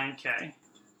to Relient K.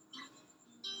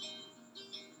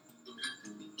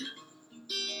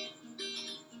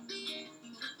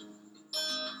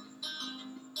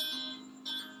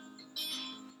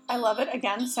 I love it.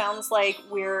 Again, sounds like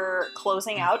we're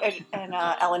closing out an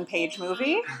Ellen Page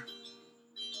movie.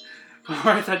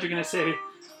 I thought you were going to say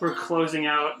we're closing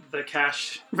out the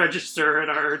cash register at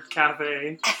our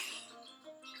cafe.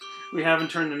 We haven't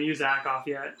turned the Muzak off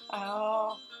yet.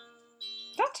 Oh,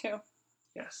 that too.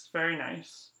 Yes, very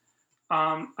nice.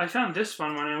 I found this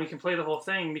fun one, and we can play the whole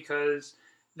thing because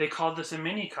they called this a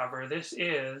mini cover. This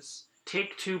is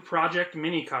Take Two Project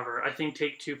mini cover. I think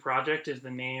Take Two Project is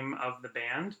the name of the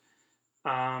band.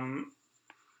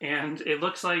 And it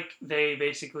looks like they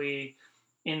basically,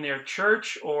 in their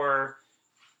church or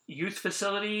youth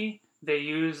facility, they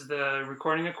use the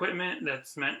recording equipment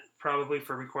that's meant probably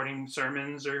for recording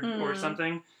sermons or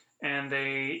something. And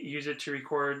they use it to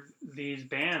record these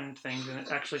band things, and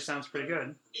it actually sounds pretty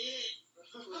good.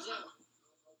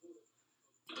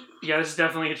 Yeah, this is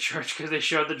definitely a church because they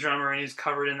showed the drummer and he's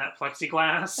covered in that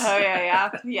plexiglass. Oh, yeah.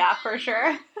 Yeah, for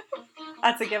sure.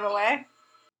 That's a giveaway.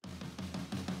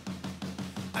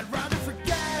 I'd rather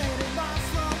forget and not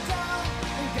slow down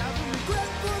and gather regret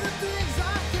for the things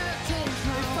I can't change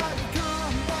now. If I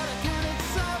become what I can't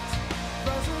accept,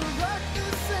 resurrect the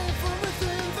same from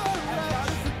within the wretch. I'd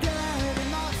rather forget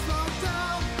and not slow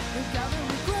down and gather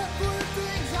regret for the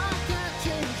things I can't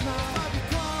change now. If I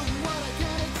become what I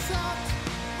can't accept,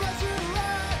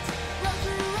 resurrect.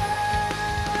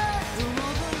 Pull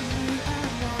over me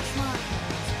and wash my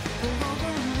hands. Pull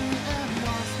over me and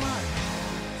wash my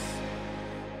hands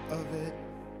of it.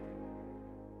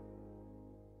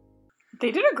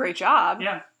 They did a great job.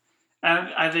 Yeah.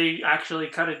 And they actually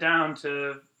cut it down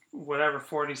to whatever,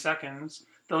 40 seconds.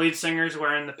 The lead singer's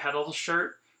wearing the Pedals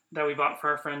shirt that we bought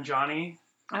for our friend Johnny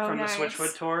from nice. the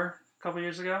Switchfoot tour a couple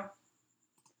years ago.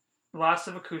 Lots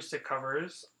of acoustic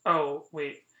covers. Oh,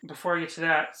 wait. Before I get to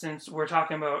that, since we're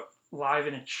talking about live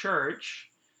in a church,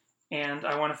 and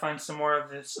I want to find some more of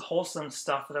this wholesome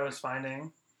stuff that I was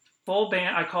finding. Full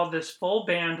band, I called this full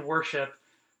band worship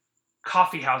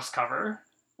coffee house cover.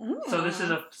 So this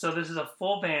is a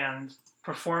full band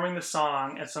performing the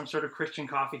song at some sort of Christian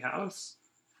coffee house.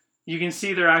 You can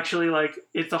see they're actually like,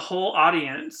 it's a whole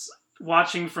audience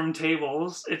watching from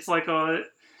tables. It's like a...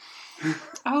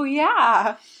 Oh,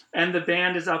 yeah. And the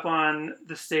band is up on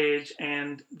the stage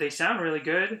and they sound really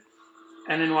good.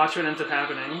 And then watch what ends up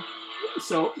happening.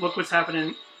 So look what's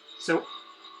happening. So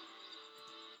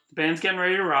the band's getting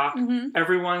ready to rock.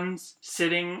 Everyone's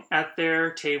sitting at their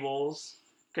tables,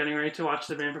 getting ready to watch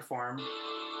the band perform.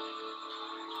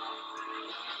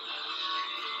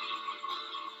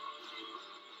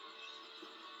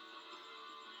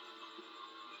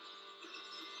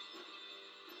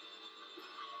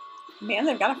 Man,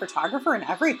 they've got a photographer and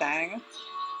everything.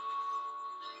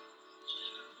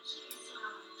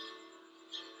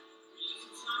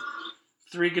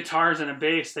 Three guitars and a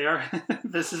bass. They are.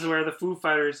 This is where the Foo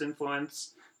Fighters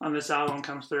influence on this album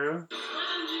comes through.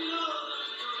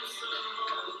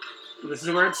 This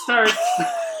is where it starts.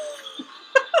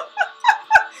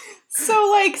 So,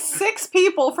 like, 6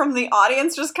 people from the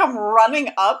audience just come running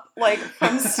up, like,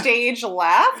 from stage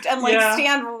left and, like,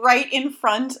 stand right in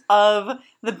front of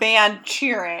the band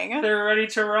cheering. They're ready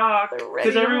to rock.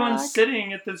 Because everyone's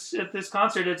sitting at this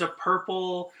concert. It's a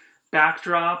purple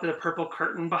backdrop and a purple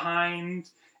curtain behind.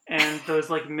 And those,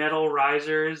 like, metal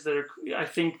risers that are, I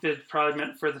think, that's probably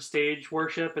meant for the stage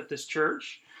worship at this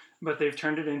church. but they've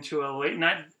turned it into a late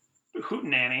night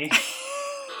hootenanny.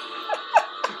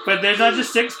 But there's not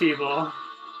just 6 people.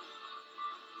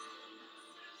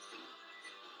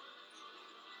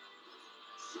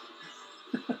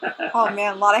 Oh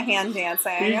man, a lot of hand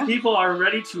dancing. These people are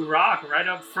ready to rock right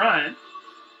up front.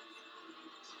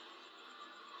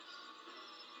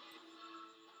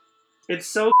 It's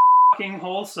so fucking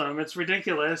wholesome. It's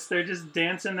ridiculous. They're just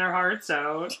dancing their hearts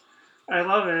out. I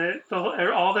love it.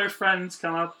 All their friends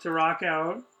come up to rock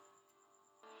out.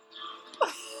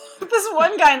 This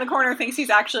one guy in the corner thinks he's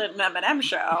actually at an Eminem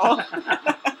show.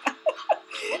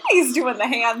 He's doing the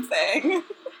hand thing.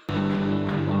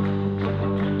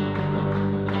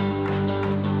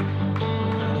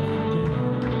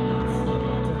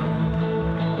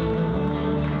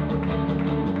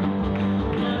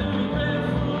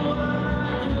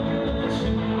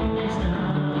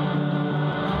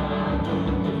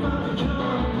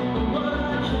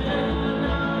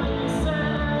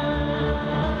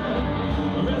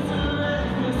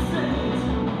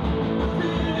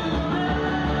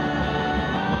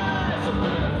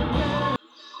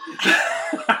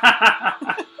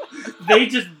 They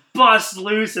just bust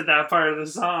loose at that part of the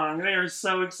song. They are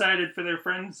so excited for their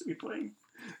friends to be playing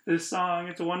this song.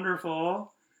 It's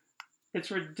wonderful. It's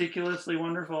ridiculously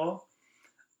wonderful.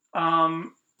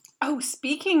 Oh,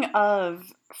 speaking of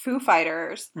Foo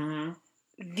Fighters, Mm-hmm.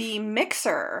 the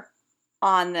mixer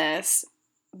on this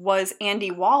was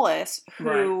Andy Wallace,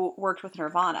 who worked with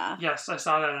Nirvana. Yes, I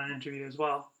saw that in an interview as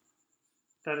well.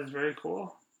 That is very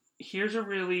cool. Here's a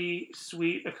really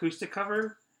sweet acoustic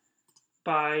cover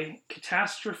by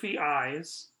Catastrophe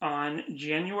Eyes on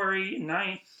January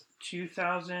 9th,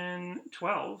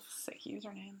 2012. Sick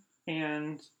username.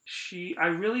 And I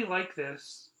really like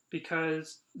this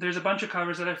because there's a bunch of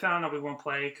covers that I found that we won't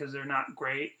play because they're not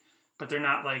great, but they're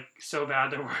not like so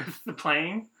bad they're worth the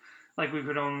playing. Like we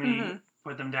could only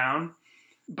put them down.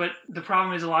 But the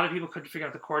problem is a lot of people couldn't figure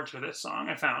out the chords for this song.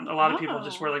 I found a lot of people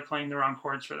just were like playing the wrong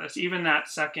chords for this. Even that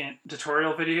second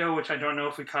tutorial video, which I don't know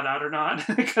if we cut out or not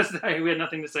because we had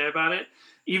nothing to say about it.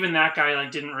 Even that guy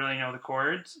like didn't really know the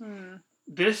chords.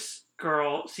 This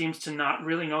girl seems to not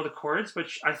really know the chords, but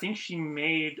I think she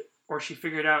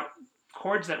figured out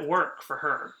chords that work for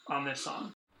her on this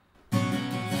song.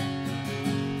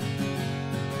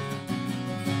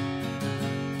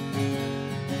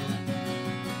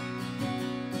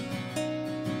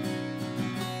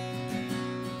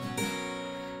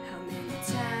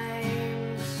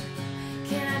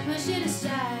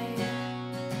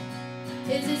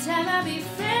 Is it time I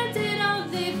befriended all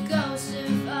the ghosts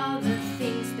of all the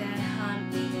things that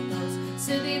haunt me most?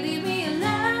 So they leave me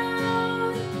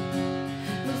alone,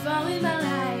 move on with my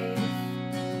life.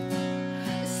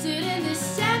 I stood in the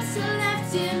steps and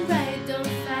left and right, don't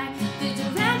find the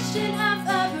direction of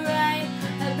upright.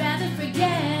 I'd rather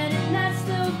forget and not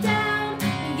slow down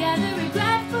and gather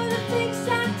regret for the things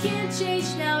I can't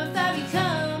change now. If I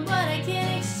become what I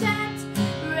can't accept,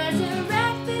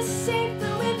 resurrect this saint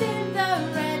from within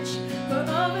the wretch, pour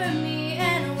over me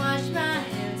and wash my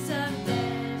hands of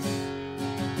this.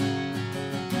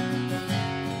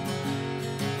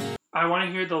 I want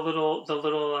to hear the little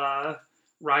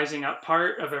rising up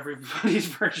part of everybody's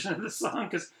version of the song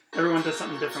because everyone does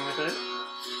something different with it. If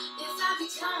I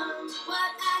become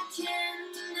what I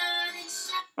cannot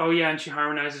accept. Oh yeah, and she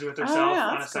harmonizes with herself yeah,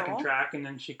 on a that's second cool. track, and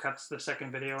then she cuts the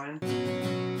second video in.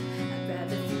 I'd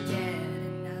rather forget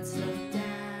and not slow down.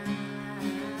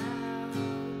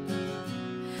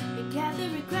 And gather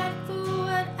regret for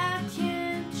what I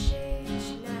can't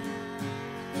change now.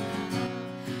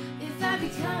 If I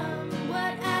become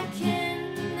what I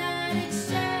cannot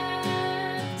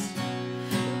accept,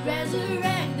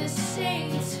 resurrect the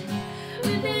saints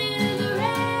within the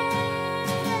wretch.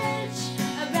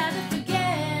 I'd rather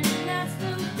forget and not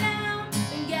slow down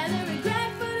and gather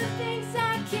regret for the things I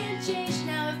can't change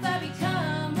now. If I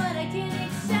become what I can't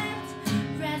accept,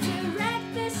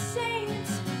 resurrect the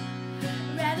saints.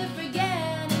 Rather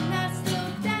forget and not slow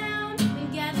down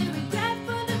and gather regret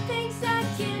for the things I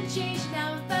can't change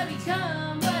now. If I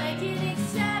become what I can't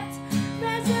accept,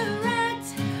 resurrect.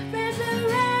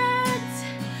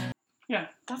 Yeah.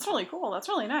 That's really cool. That's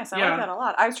really nice. I Yeah. like that a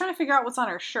lot. I was trying to figure out what's on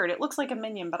her shirt. It looks like a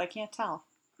minion, but I can't tell.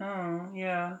 Oh,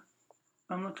 yeah.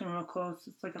 I'm looking real close.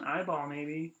 It's like an eyeball,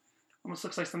 maybe. Almost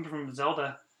looks like something from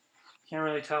Zelda. Can't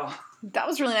really tell. That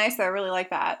was really nice, though. I really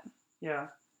like that. Yeah.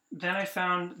 Then I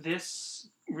found this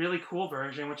really cool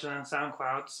version, which is on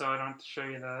SoundCloud, so I don't have to show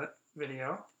you the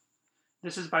video.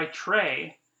 This is by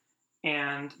Trey,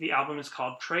 and the album is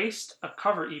called Traced, a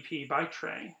cover EP by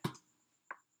Trey.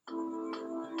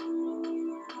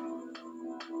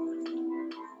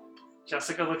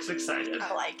 Jessica looks excited.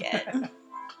 I like it.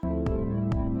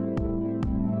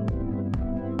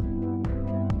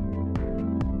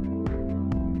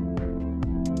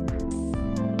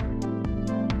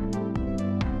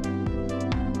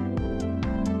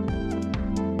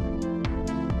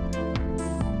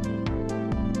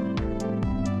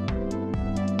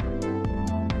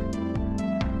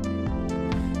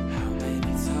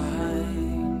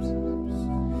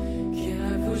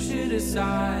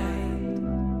 Aside,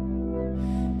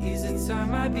 is it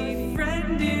time I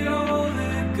befriended all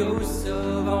the ghosts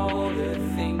of all the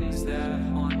things that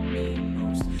haunt me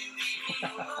most?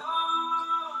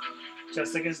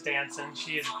 Jessica's dancing.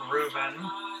 She is grooving.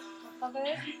 Love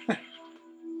it.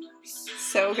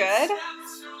 So good.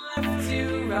 Left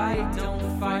to right,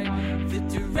 don't fight the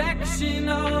direction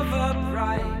of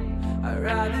upright. I'd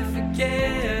rather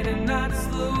forget and not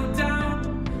slow down.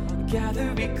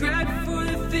 Gather regret for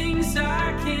the things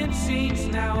I can't change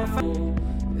now. If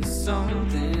there's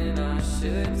something I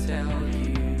should tell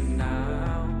you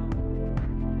now.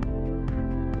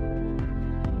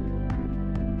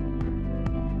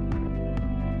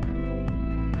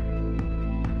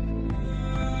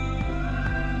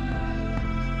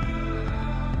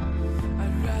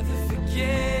 I'd rather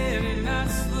forget and not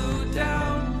slow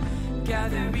down.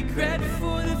 Gather regret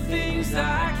for the things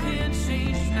I can't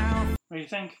change now. What do you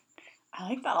think? I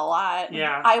like that a lot.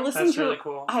 Yeah, that's really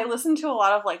cool. I listen to a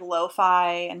lot of like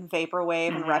lo-fi and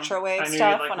vaporwave and retrowave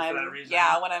stuff when I'm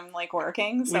when I'm like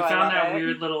working. So we found that it.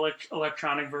 weird little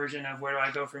electronic version of Where Do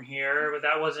I Go From Here, but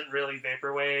that wasn't really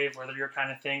vaporwave or your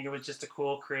kind of thing. It was just a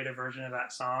cool creative version of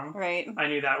that song. Right. I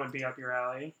knew that would be up your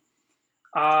alley.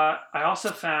 I also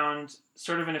found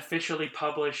sort of an officially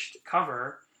published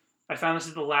cover. I found this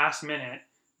at the last minute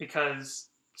because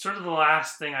sort of the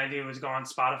last thing I do is go on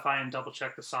Spotify and double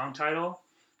check the song title.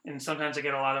 And sometimes I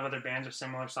get a lot of other bands with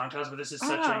similar song titles, but this is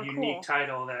such a unique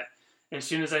title that as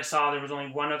soon as I saw there was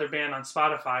only one other band on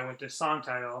Spotify with this song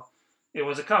title, it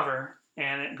was a cover,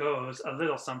 and it goes a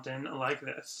little something like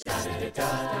this.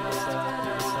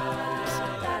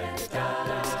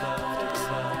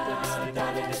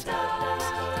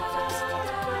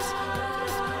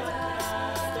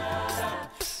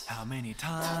 How many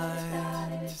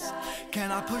times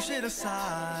can I push it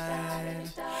aside?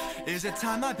 Is it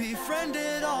time I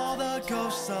befriended all the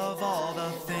ghosts of all the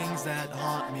things that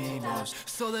haunt me most?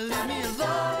 So they leave me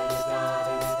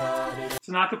alone. It's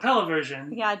an a cappella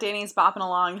version. Yeah, Danny's bopping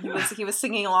along. He was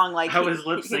singing along like I was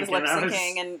lip syncing. He was lip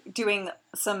syncing and doing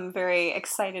some very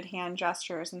excited hand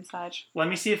gestures and such. Let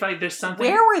me see if there's something.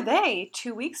 Where were they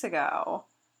 2 weeks ago?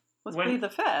 Was Bleed the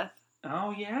Fifth.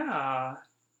 Oh yeah.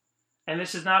 And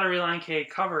this is not a Relient K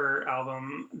cover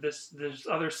album. There's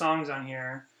other songs on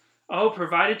here. Oh,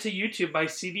 provided to YouTube by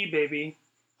CD Baby.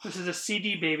 This is a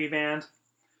CD Baby band.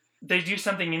 They do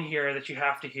something in here that you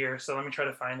have to hear, so let me try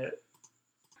to find it.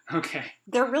 Okay.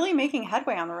 They're really making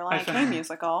headway on the Relient K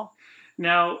musical.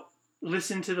 Now,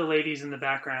 listen to the ladies in the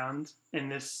background in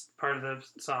this part of the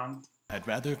song. I'd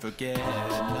rather forget and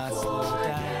not slow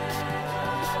down.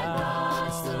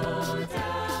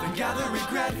 Than gather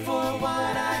regret for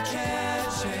what I can't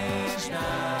change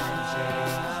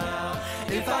now.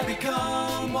 If I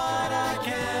become what I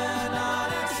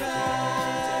cannot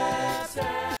accept.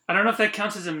 I don't know if that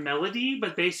counts as a melody,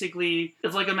 but basically,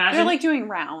 it's like imagine... They're like doing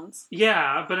rounds.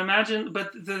 Yeah, but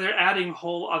they're adding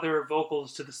whole other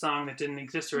vocals to the song that didn't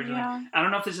exist originally. Yeah. I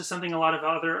don't know if this is something a lot of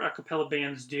other a cappella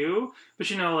bands do,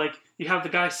 but like, you have the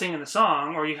guy singing the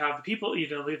song, or you have the people,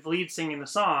 the lead singing the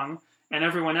song, and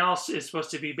everyone else is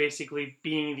supposed to be basically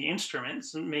being the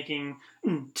instruments, making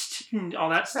all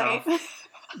that stuff. Right.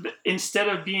 Instead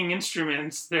of being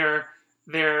instruments, they're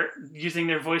using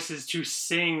their voices to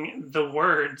sing the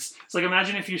words. It's like,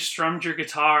 imagine if you strummed your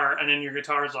guitar and then your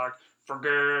guitar is like,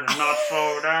 forget and not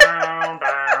slow down, down,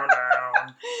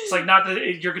 down. It's like not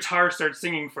that your guitar starts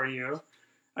singing for you.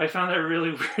 I found that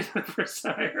really weird the first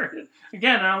time I heard it.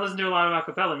 Again, I don't listen to a lot of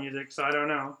acapella music, so I don't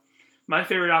know. My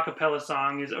favorite acapella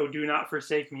song is Oh Do Not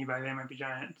Forsake Me by They Might Be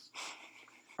Giants.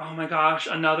 Oh my gosh,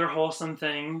 another wholesome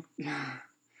thing.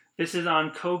 This is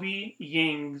on Kobe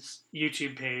Ying's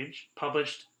YouTube page,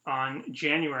 published on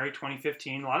January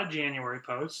 2015. A lot of January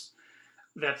posts.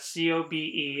 That's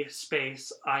COBE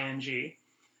space ING.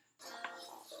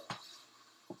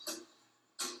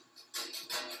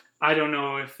 I don't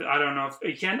know if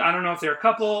they're a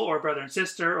couple or brother and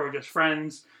sister or just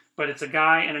friends, but it's a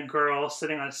guy and a girl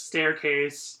sitting on a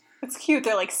staircase. It's cute.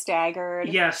 They're like staggered.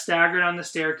 Yeah, staggered on the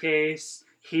staircase.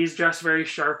 He's dressed very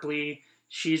sharply.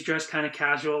 She's dressed kind of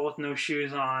casual with no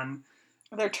shoes on.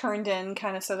 They're turned in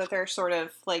kind of so that they're sort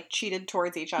of like cheated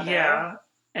towards each other. Yeah.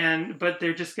 but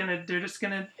they're just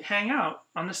gonna hang out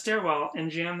on the stairwell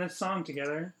and jam this song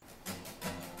together.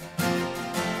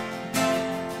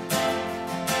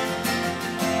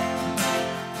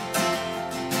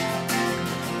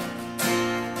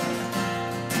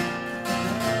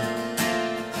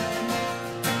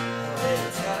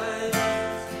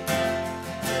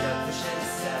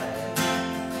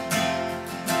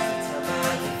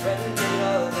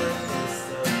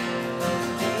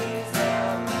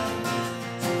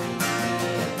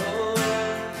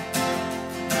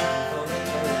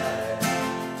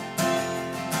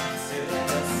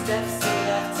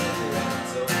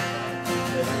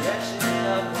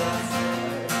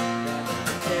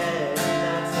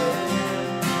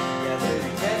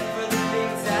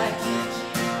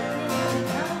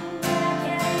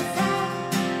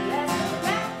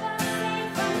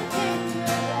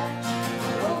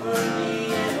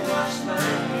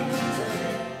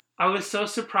 I was so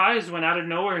surprised when out of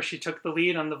nowhere she took the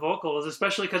lead on the vocals,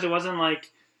 especially because it was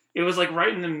like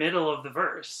right in the middle of the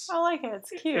verse. I like it.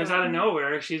 It's cute. It was out of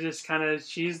nowhere. She's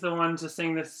the one to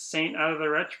sing this Saint out of the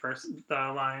Wretch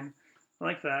line. I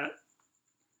like that.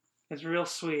 It's real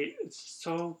sweet. It's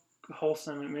so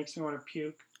wholesome. It makes me want to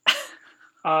puke.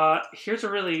 Now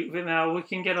we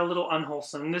can get a little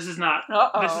unwholesome. This is not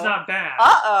bad.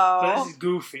 But this is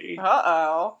goofy.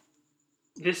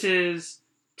 This is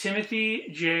Timothy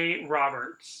J.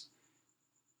 Roberts.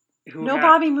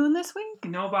 Bobby Moon this week?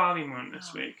 No Bobby Moon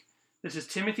this week. This is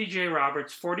Timothy J.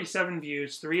 Roberts, 47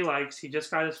 views, 3 likes. He just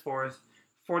got his 4th,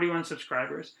 41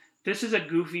 subscribers. This is a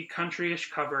goofy country-ish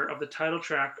cover of the title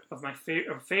track of my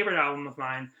favorite album of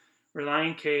mine,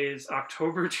 Relient K's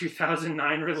October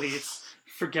 2009 release,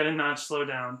 Forget and Not Slow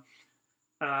Down.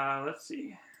 Let's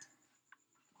see.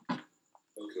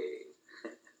 Okay.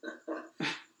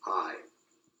 Hi.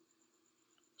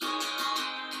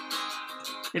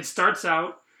 It starts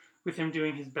out with him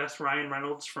doing his best Ryan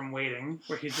Reynolds from Waiting,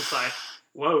 where he's just like,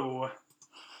 whoa.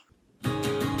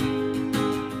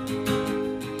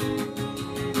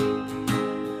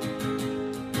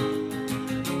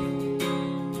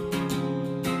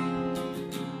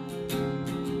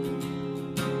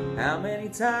 How many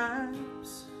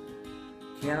times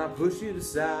can I push you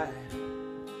aside?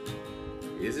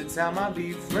 Is it time I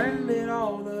befriended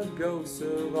all the ghosts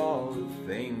of all the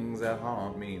things that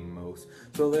haunt me most?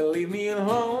 So they'll leave me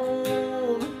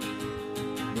alone,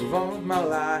 move on with my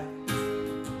life.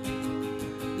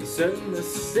 Be certain the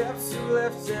steps of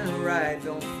left and right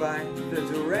don't find the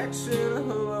direction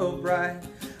of right.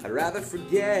 I'd rather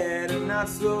forget and not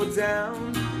slow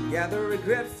down, gather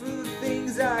regret for the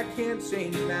things I can't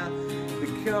change now,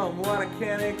 become what I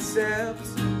can't accept,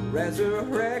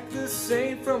 resurrect the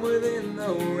saint from within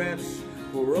the wretch,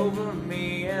 pour over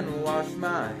me and wash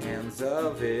my hands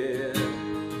of it.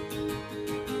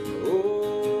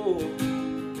 Oh,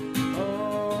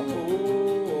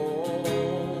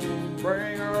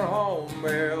 bring her home,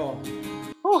 Bill.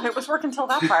 Oh, it was working till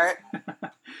that part.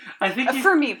 I think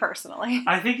for me personally.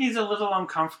 I think he's a little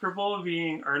uncomfortable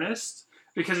being earnest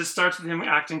because it starts with him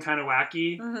acting kind of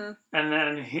wacky, and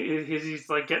then he's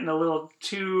like getting a little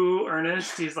too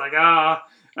earnest. He's like, I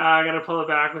gotta pull it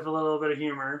back with a little bit of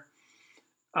humor.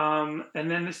 And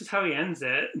then this is how he ends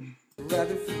it.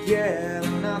 Rather forget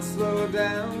and not slow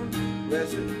down.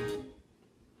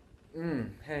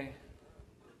 Hey.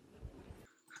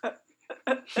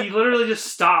 He literally just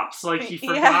stops, like he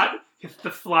forgot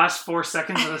the last 4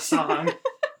 seconds of the song.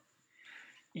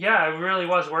 Yeah, it really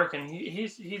was working.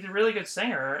 He's a really good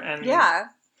singer, and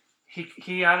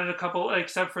he added a couple,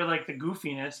 except for like the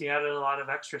goofiness, he added a lot of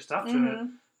extra stuff to it.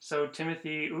 So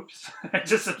Timothy, I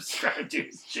just subscribed to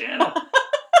his channel.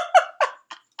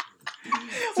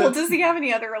 Well, does he have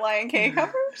any other Relient K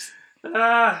covers?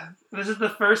 This is the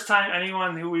first time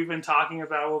anyone who we've been talking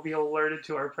about will be alerted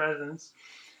to our presence.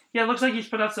 Yeah, it looks like he's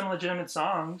put out some legitimate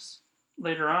songs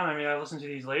later on. I mean, I listened to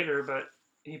these later, but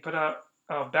he put out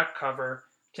a Beck cover,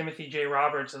 Timothy J.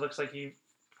 Roberts. It looks like he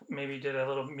maybe did a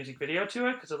little music video to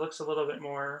it because it looks a little bit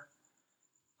more,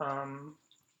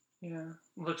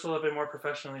 looks a little bit more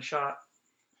professionally shot.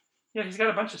 Yeah, he's got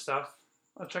a bunch of stuff.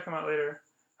 I'll check him out later.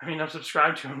 I mean, I'm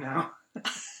subscribed to him now.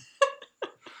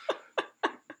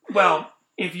 Well,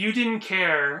 if you didn't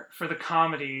care for the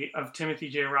comedy of Timothy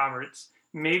J. Roberts,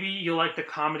 maybe you'll like the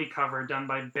comedy cover done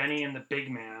by Benny and the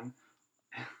Big Man.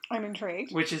 I'm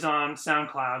intrigued. Which is on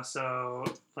SoundCloud, so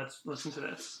let's listen to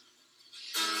this.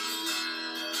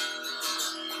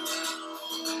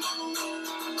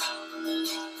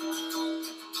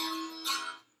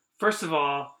 First of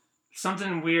all,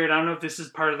 something weird, I don't know if this is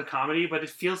part of the comedy, but it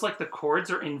feels like the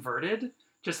chords are inverted.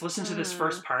 Just listen to this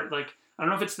first part. Like, I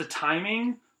don't know if it's the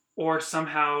timing or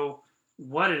somehow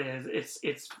what it is.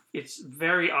 It's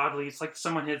very oddly. It's like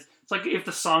someone has. It's like if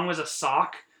the song was a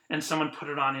sock and someone put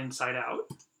it on inside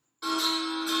out.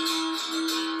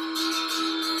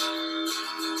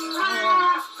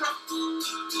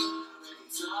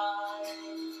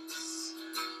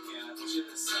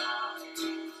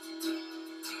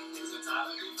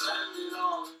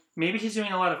 Maybe he's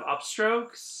doing a lot of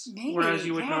upstrokes, Maybe, whereas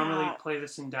you would yeah. normally play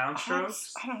this in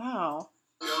downstrokes. I don't know.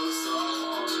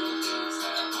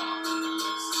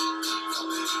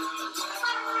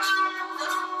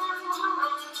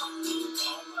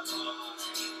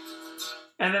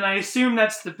 And then I assume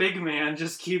that's the big man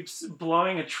just keeps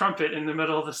blowing a trumpet in the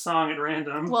middle of the song at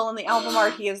random. Well, in the album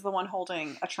art, he is the one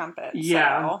holding a trumpet.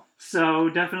 Yeah. So. So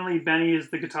definitely Benny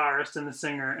is the guitarist and the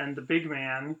singer, and the big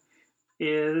man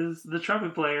is the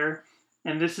trumpet player.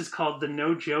 And this is called the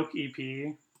No Joke EP.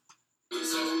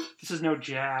 This is no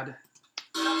Jad.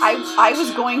 I was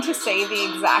going to say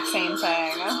the exact same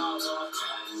thing.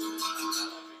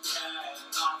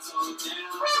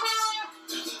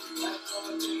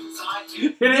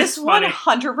 This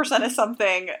 100% is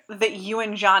something that you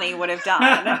and Johnny would have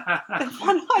done.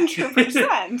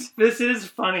 100%. This is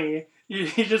funny. You're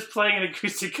just playing an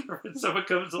acoustic cover and someone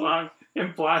comes along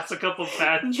and blasts a couple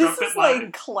bad trumpet lines. This is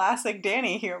like classic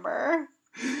Danny humor.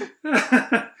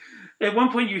 At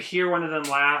one point you hear one of them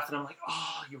laugh and I'm like,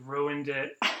 oh, you ruined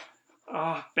it.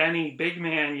 Oh, Benny, big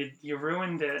man, you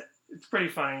ruined it. It's pretty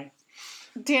funny.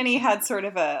 Danny had sort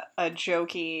of a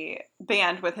jokey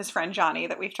band with his friend Johnny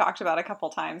that we've talked about a couple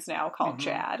times now called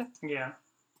Jad. Yeah.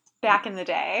 Back in the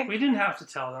day. We didn't have to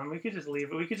tell them. We could just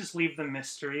leave it. We could just leave the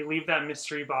mystery. Leave that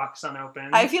mystery box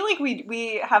unopened. I feel like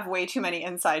we have way too many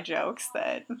inside jokes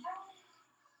that...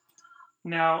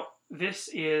 Now,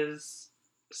 this is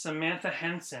Samantha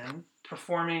Henson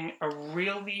performing a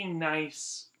really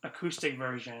nice acoustic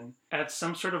version at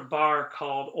some sort of bar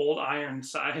called Old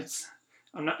Ironsides.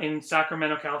 I'm not in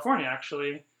Sacramento, California,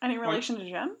 actually. Any relation to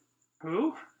Jim?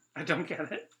 Who? I don't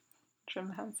get it.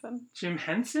 Jim Henson. Jim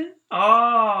Henson?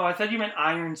 Oh, I thought you meant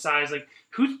Ironsides. Like,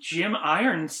 who's Jim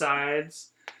Ironsides?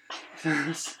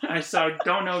 I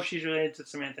don't know if she's related to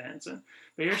Samantha Henson.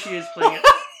 But here she is playing it.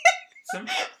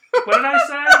 What did I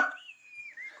say?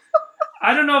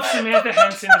 I don't know if Samantha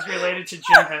Henson is related to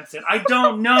Jim Henson. I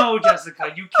don't know,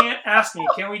 Jessica. You can't ask me.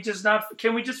 Can we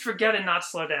just forget and not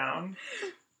slow down?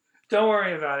 Don't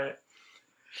worry about it.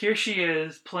 Here she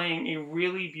is playing a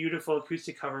really beautiful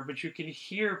acoustic cover, but you can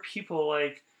hear people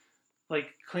like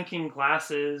clinking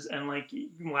glasses and like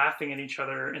laughing at each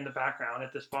other in the background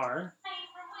at this bar.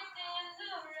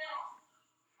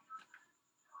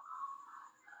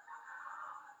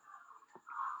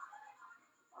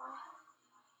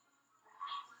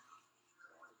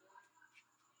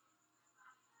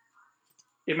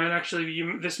 It might actually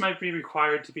be, this might be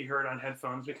required to be heard on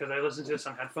headphones because I listen to this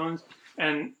on headphones,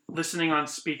 and listening on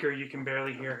speaker you can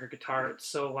barely hear her guitar. It's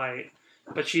so light,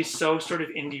 but she's so sort of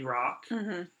indie rock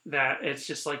that it's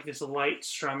just like this light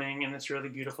strumming and this really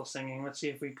beautiful singing. Let's see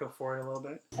if we go forward a little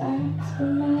bit.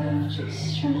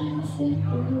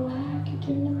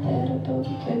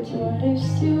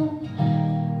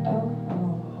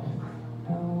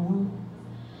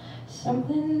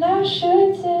 Something I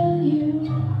should tell you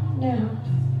now.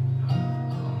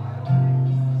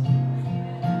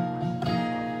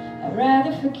 I'd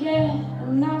rather forget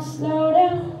and not slow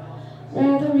down.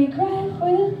 Rather regret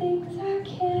for the things I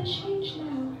can't change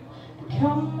now.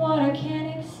 Become what I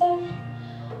can't accept.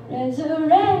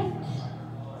 Resurrect.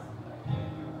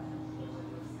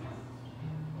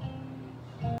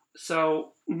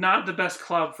 So, not the best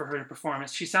club for her to perform.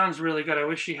 She sounds really good. I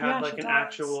wish she had an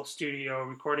actual studio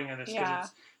recording of this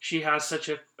because she has such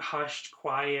a hushed,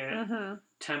 quiet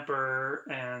temper,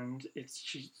 and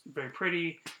she's very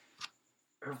pretty.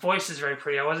 Her voice is very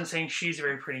pretty. I wasn't saying she's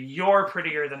very pretty. You're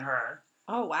prettier than her.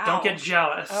 Oh, wow. Don't get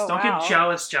jealous. Oh, Don't wow. get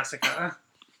jealous, Jessica.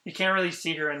 You can't really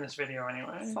see her in this video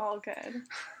anyway. It's all good.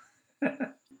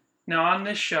 Now, on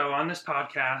this show, on this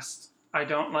podcast, I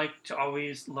don't like to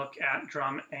always look at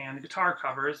drum and guitar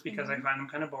covers because I find them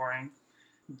kind of boring.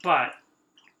 But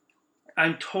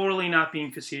I'm totally not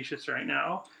being facetious right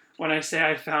now when I say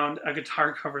I found a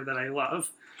guitar cover that I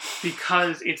love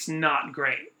because it's not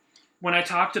great. When I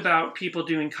talked about people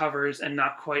doing covers and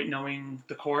not quite knowing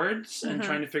the chords and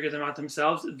trying to figure them out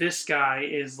themselves, this guy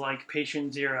is like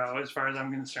patient zero as far as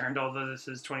I'm concerned, although this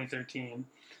is 2013.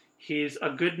 He's a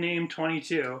good name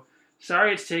 22.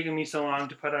 Sorry it's taken me so long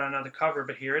to put out another cover,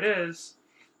 but here it is.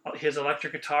 His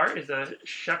electric guitar is a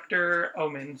Schecter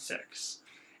Omen 6.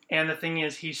 And the thing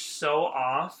is, he's so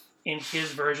off in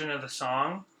his version of the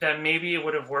song that maybe it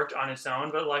would have worked on its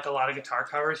own, but like a lot of guitar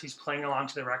covers, he's playing along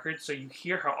to the record, so you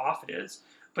hear how off it is,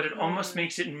 but it almost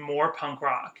makes it more punk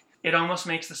rock. It almost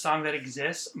makes the song that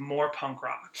exists more punk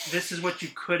rock. This is what you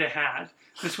could have had.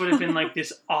 This would have been like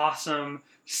this awesome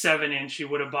 7-inch you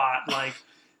would have bought, like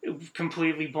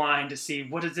completely blind to see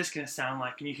what is this going to sound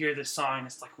like. And you hear this song and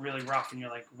it's like really rough and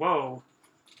you're like, whoa,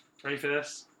 ready for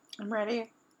this? I'm ready.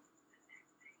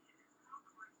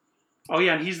 Oh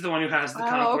yeah, and he's the one who has the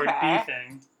Concord B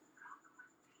thing.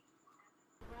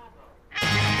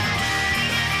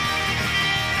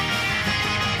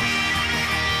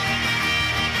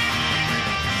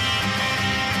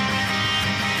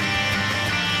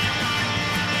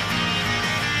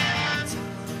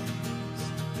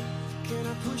 Can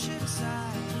I push it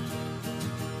aside?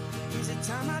 Is it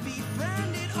time I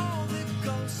befriended all the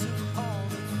ghosts of all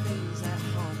the things that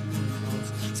haunt me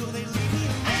most? So they leave me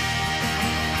alone.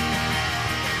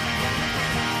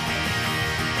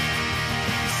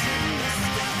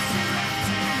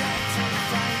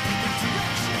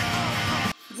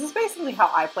 This is basically how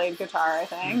I played guitar, I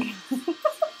think.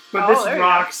 But this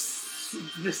rocks.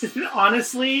 This is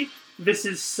honestly, this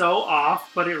is so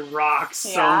off, but it rocks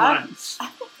so much.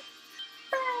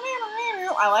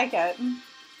 I like it.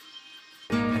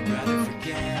 I'd rather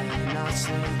forget and not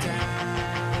slow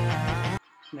down.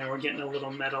 Now we're getting a little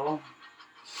metal.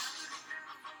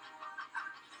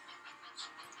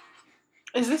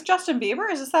 Is this Justin Bieber?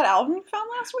 Is this that album you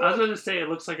found last week? I was going to say, it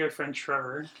looks like our friend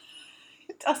Trevor.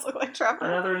 It does look like Trevor.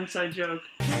 Another inside joke.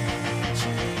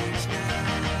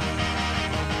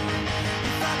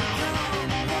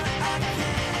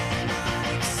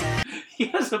 He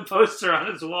has a poster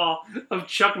on his wall of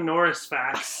Chuck Norris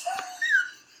facts.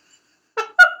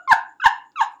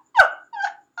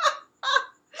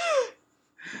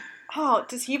 Oh,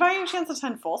 does he by any chance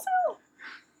attend Full Sail?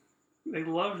 They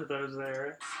loved those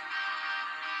there.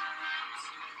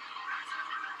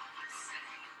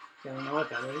 I don't know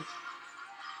what that is.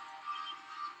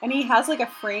 And he has like a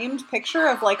framed picture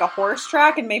of like a horse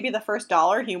track, and maybe the first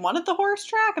dollar he won at the horse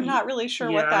track. I'm not really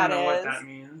sure what that is. I don't know what that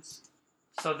means.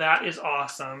 So that is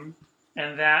awesome.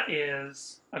 And that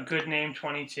is a good name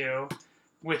 22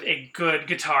 with a good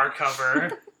guitar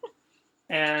cover.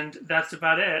 And that's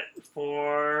about it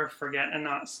for Forget and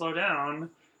Not Slow Down.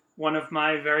 One of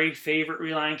my very favorite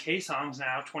Relient K songs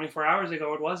now. 24 hours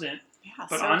ago it wasn't. Yeah,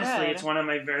 but so honestly, good. it's one of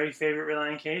my very favorite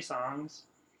Relient K songs.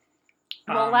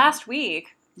 Well, last week,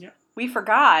 we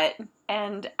forgot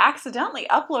and accidentally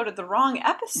uploaded the wrong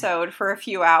episode for a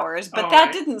few hours, but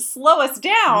that didn't slow us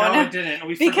down. No, it didn't.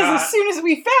 We because forgot. as soon as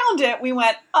we found it, we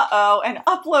went, uh-oh, and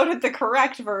uploaded the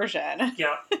correct version.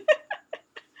 Yep.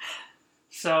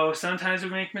 So sometimes we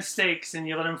make mistakes and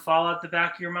you let them fall out the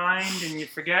back of your mind and you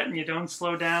forget and you don't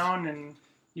slow down and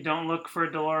you don't look for a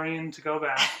DeLorean to go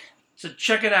back. So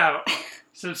check it out.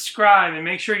 Subscribe and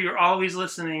make sure you're always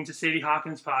listening to Sadie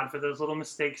Hawkins Pod for those little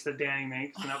mistakes that Danny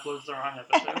makes and uploads the wrong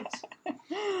episodes.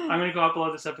 I'm going to go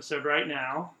upload this episode right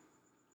now.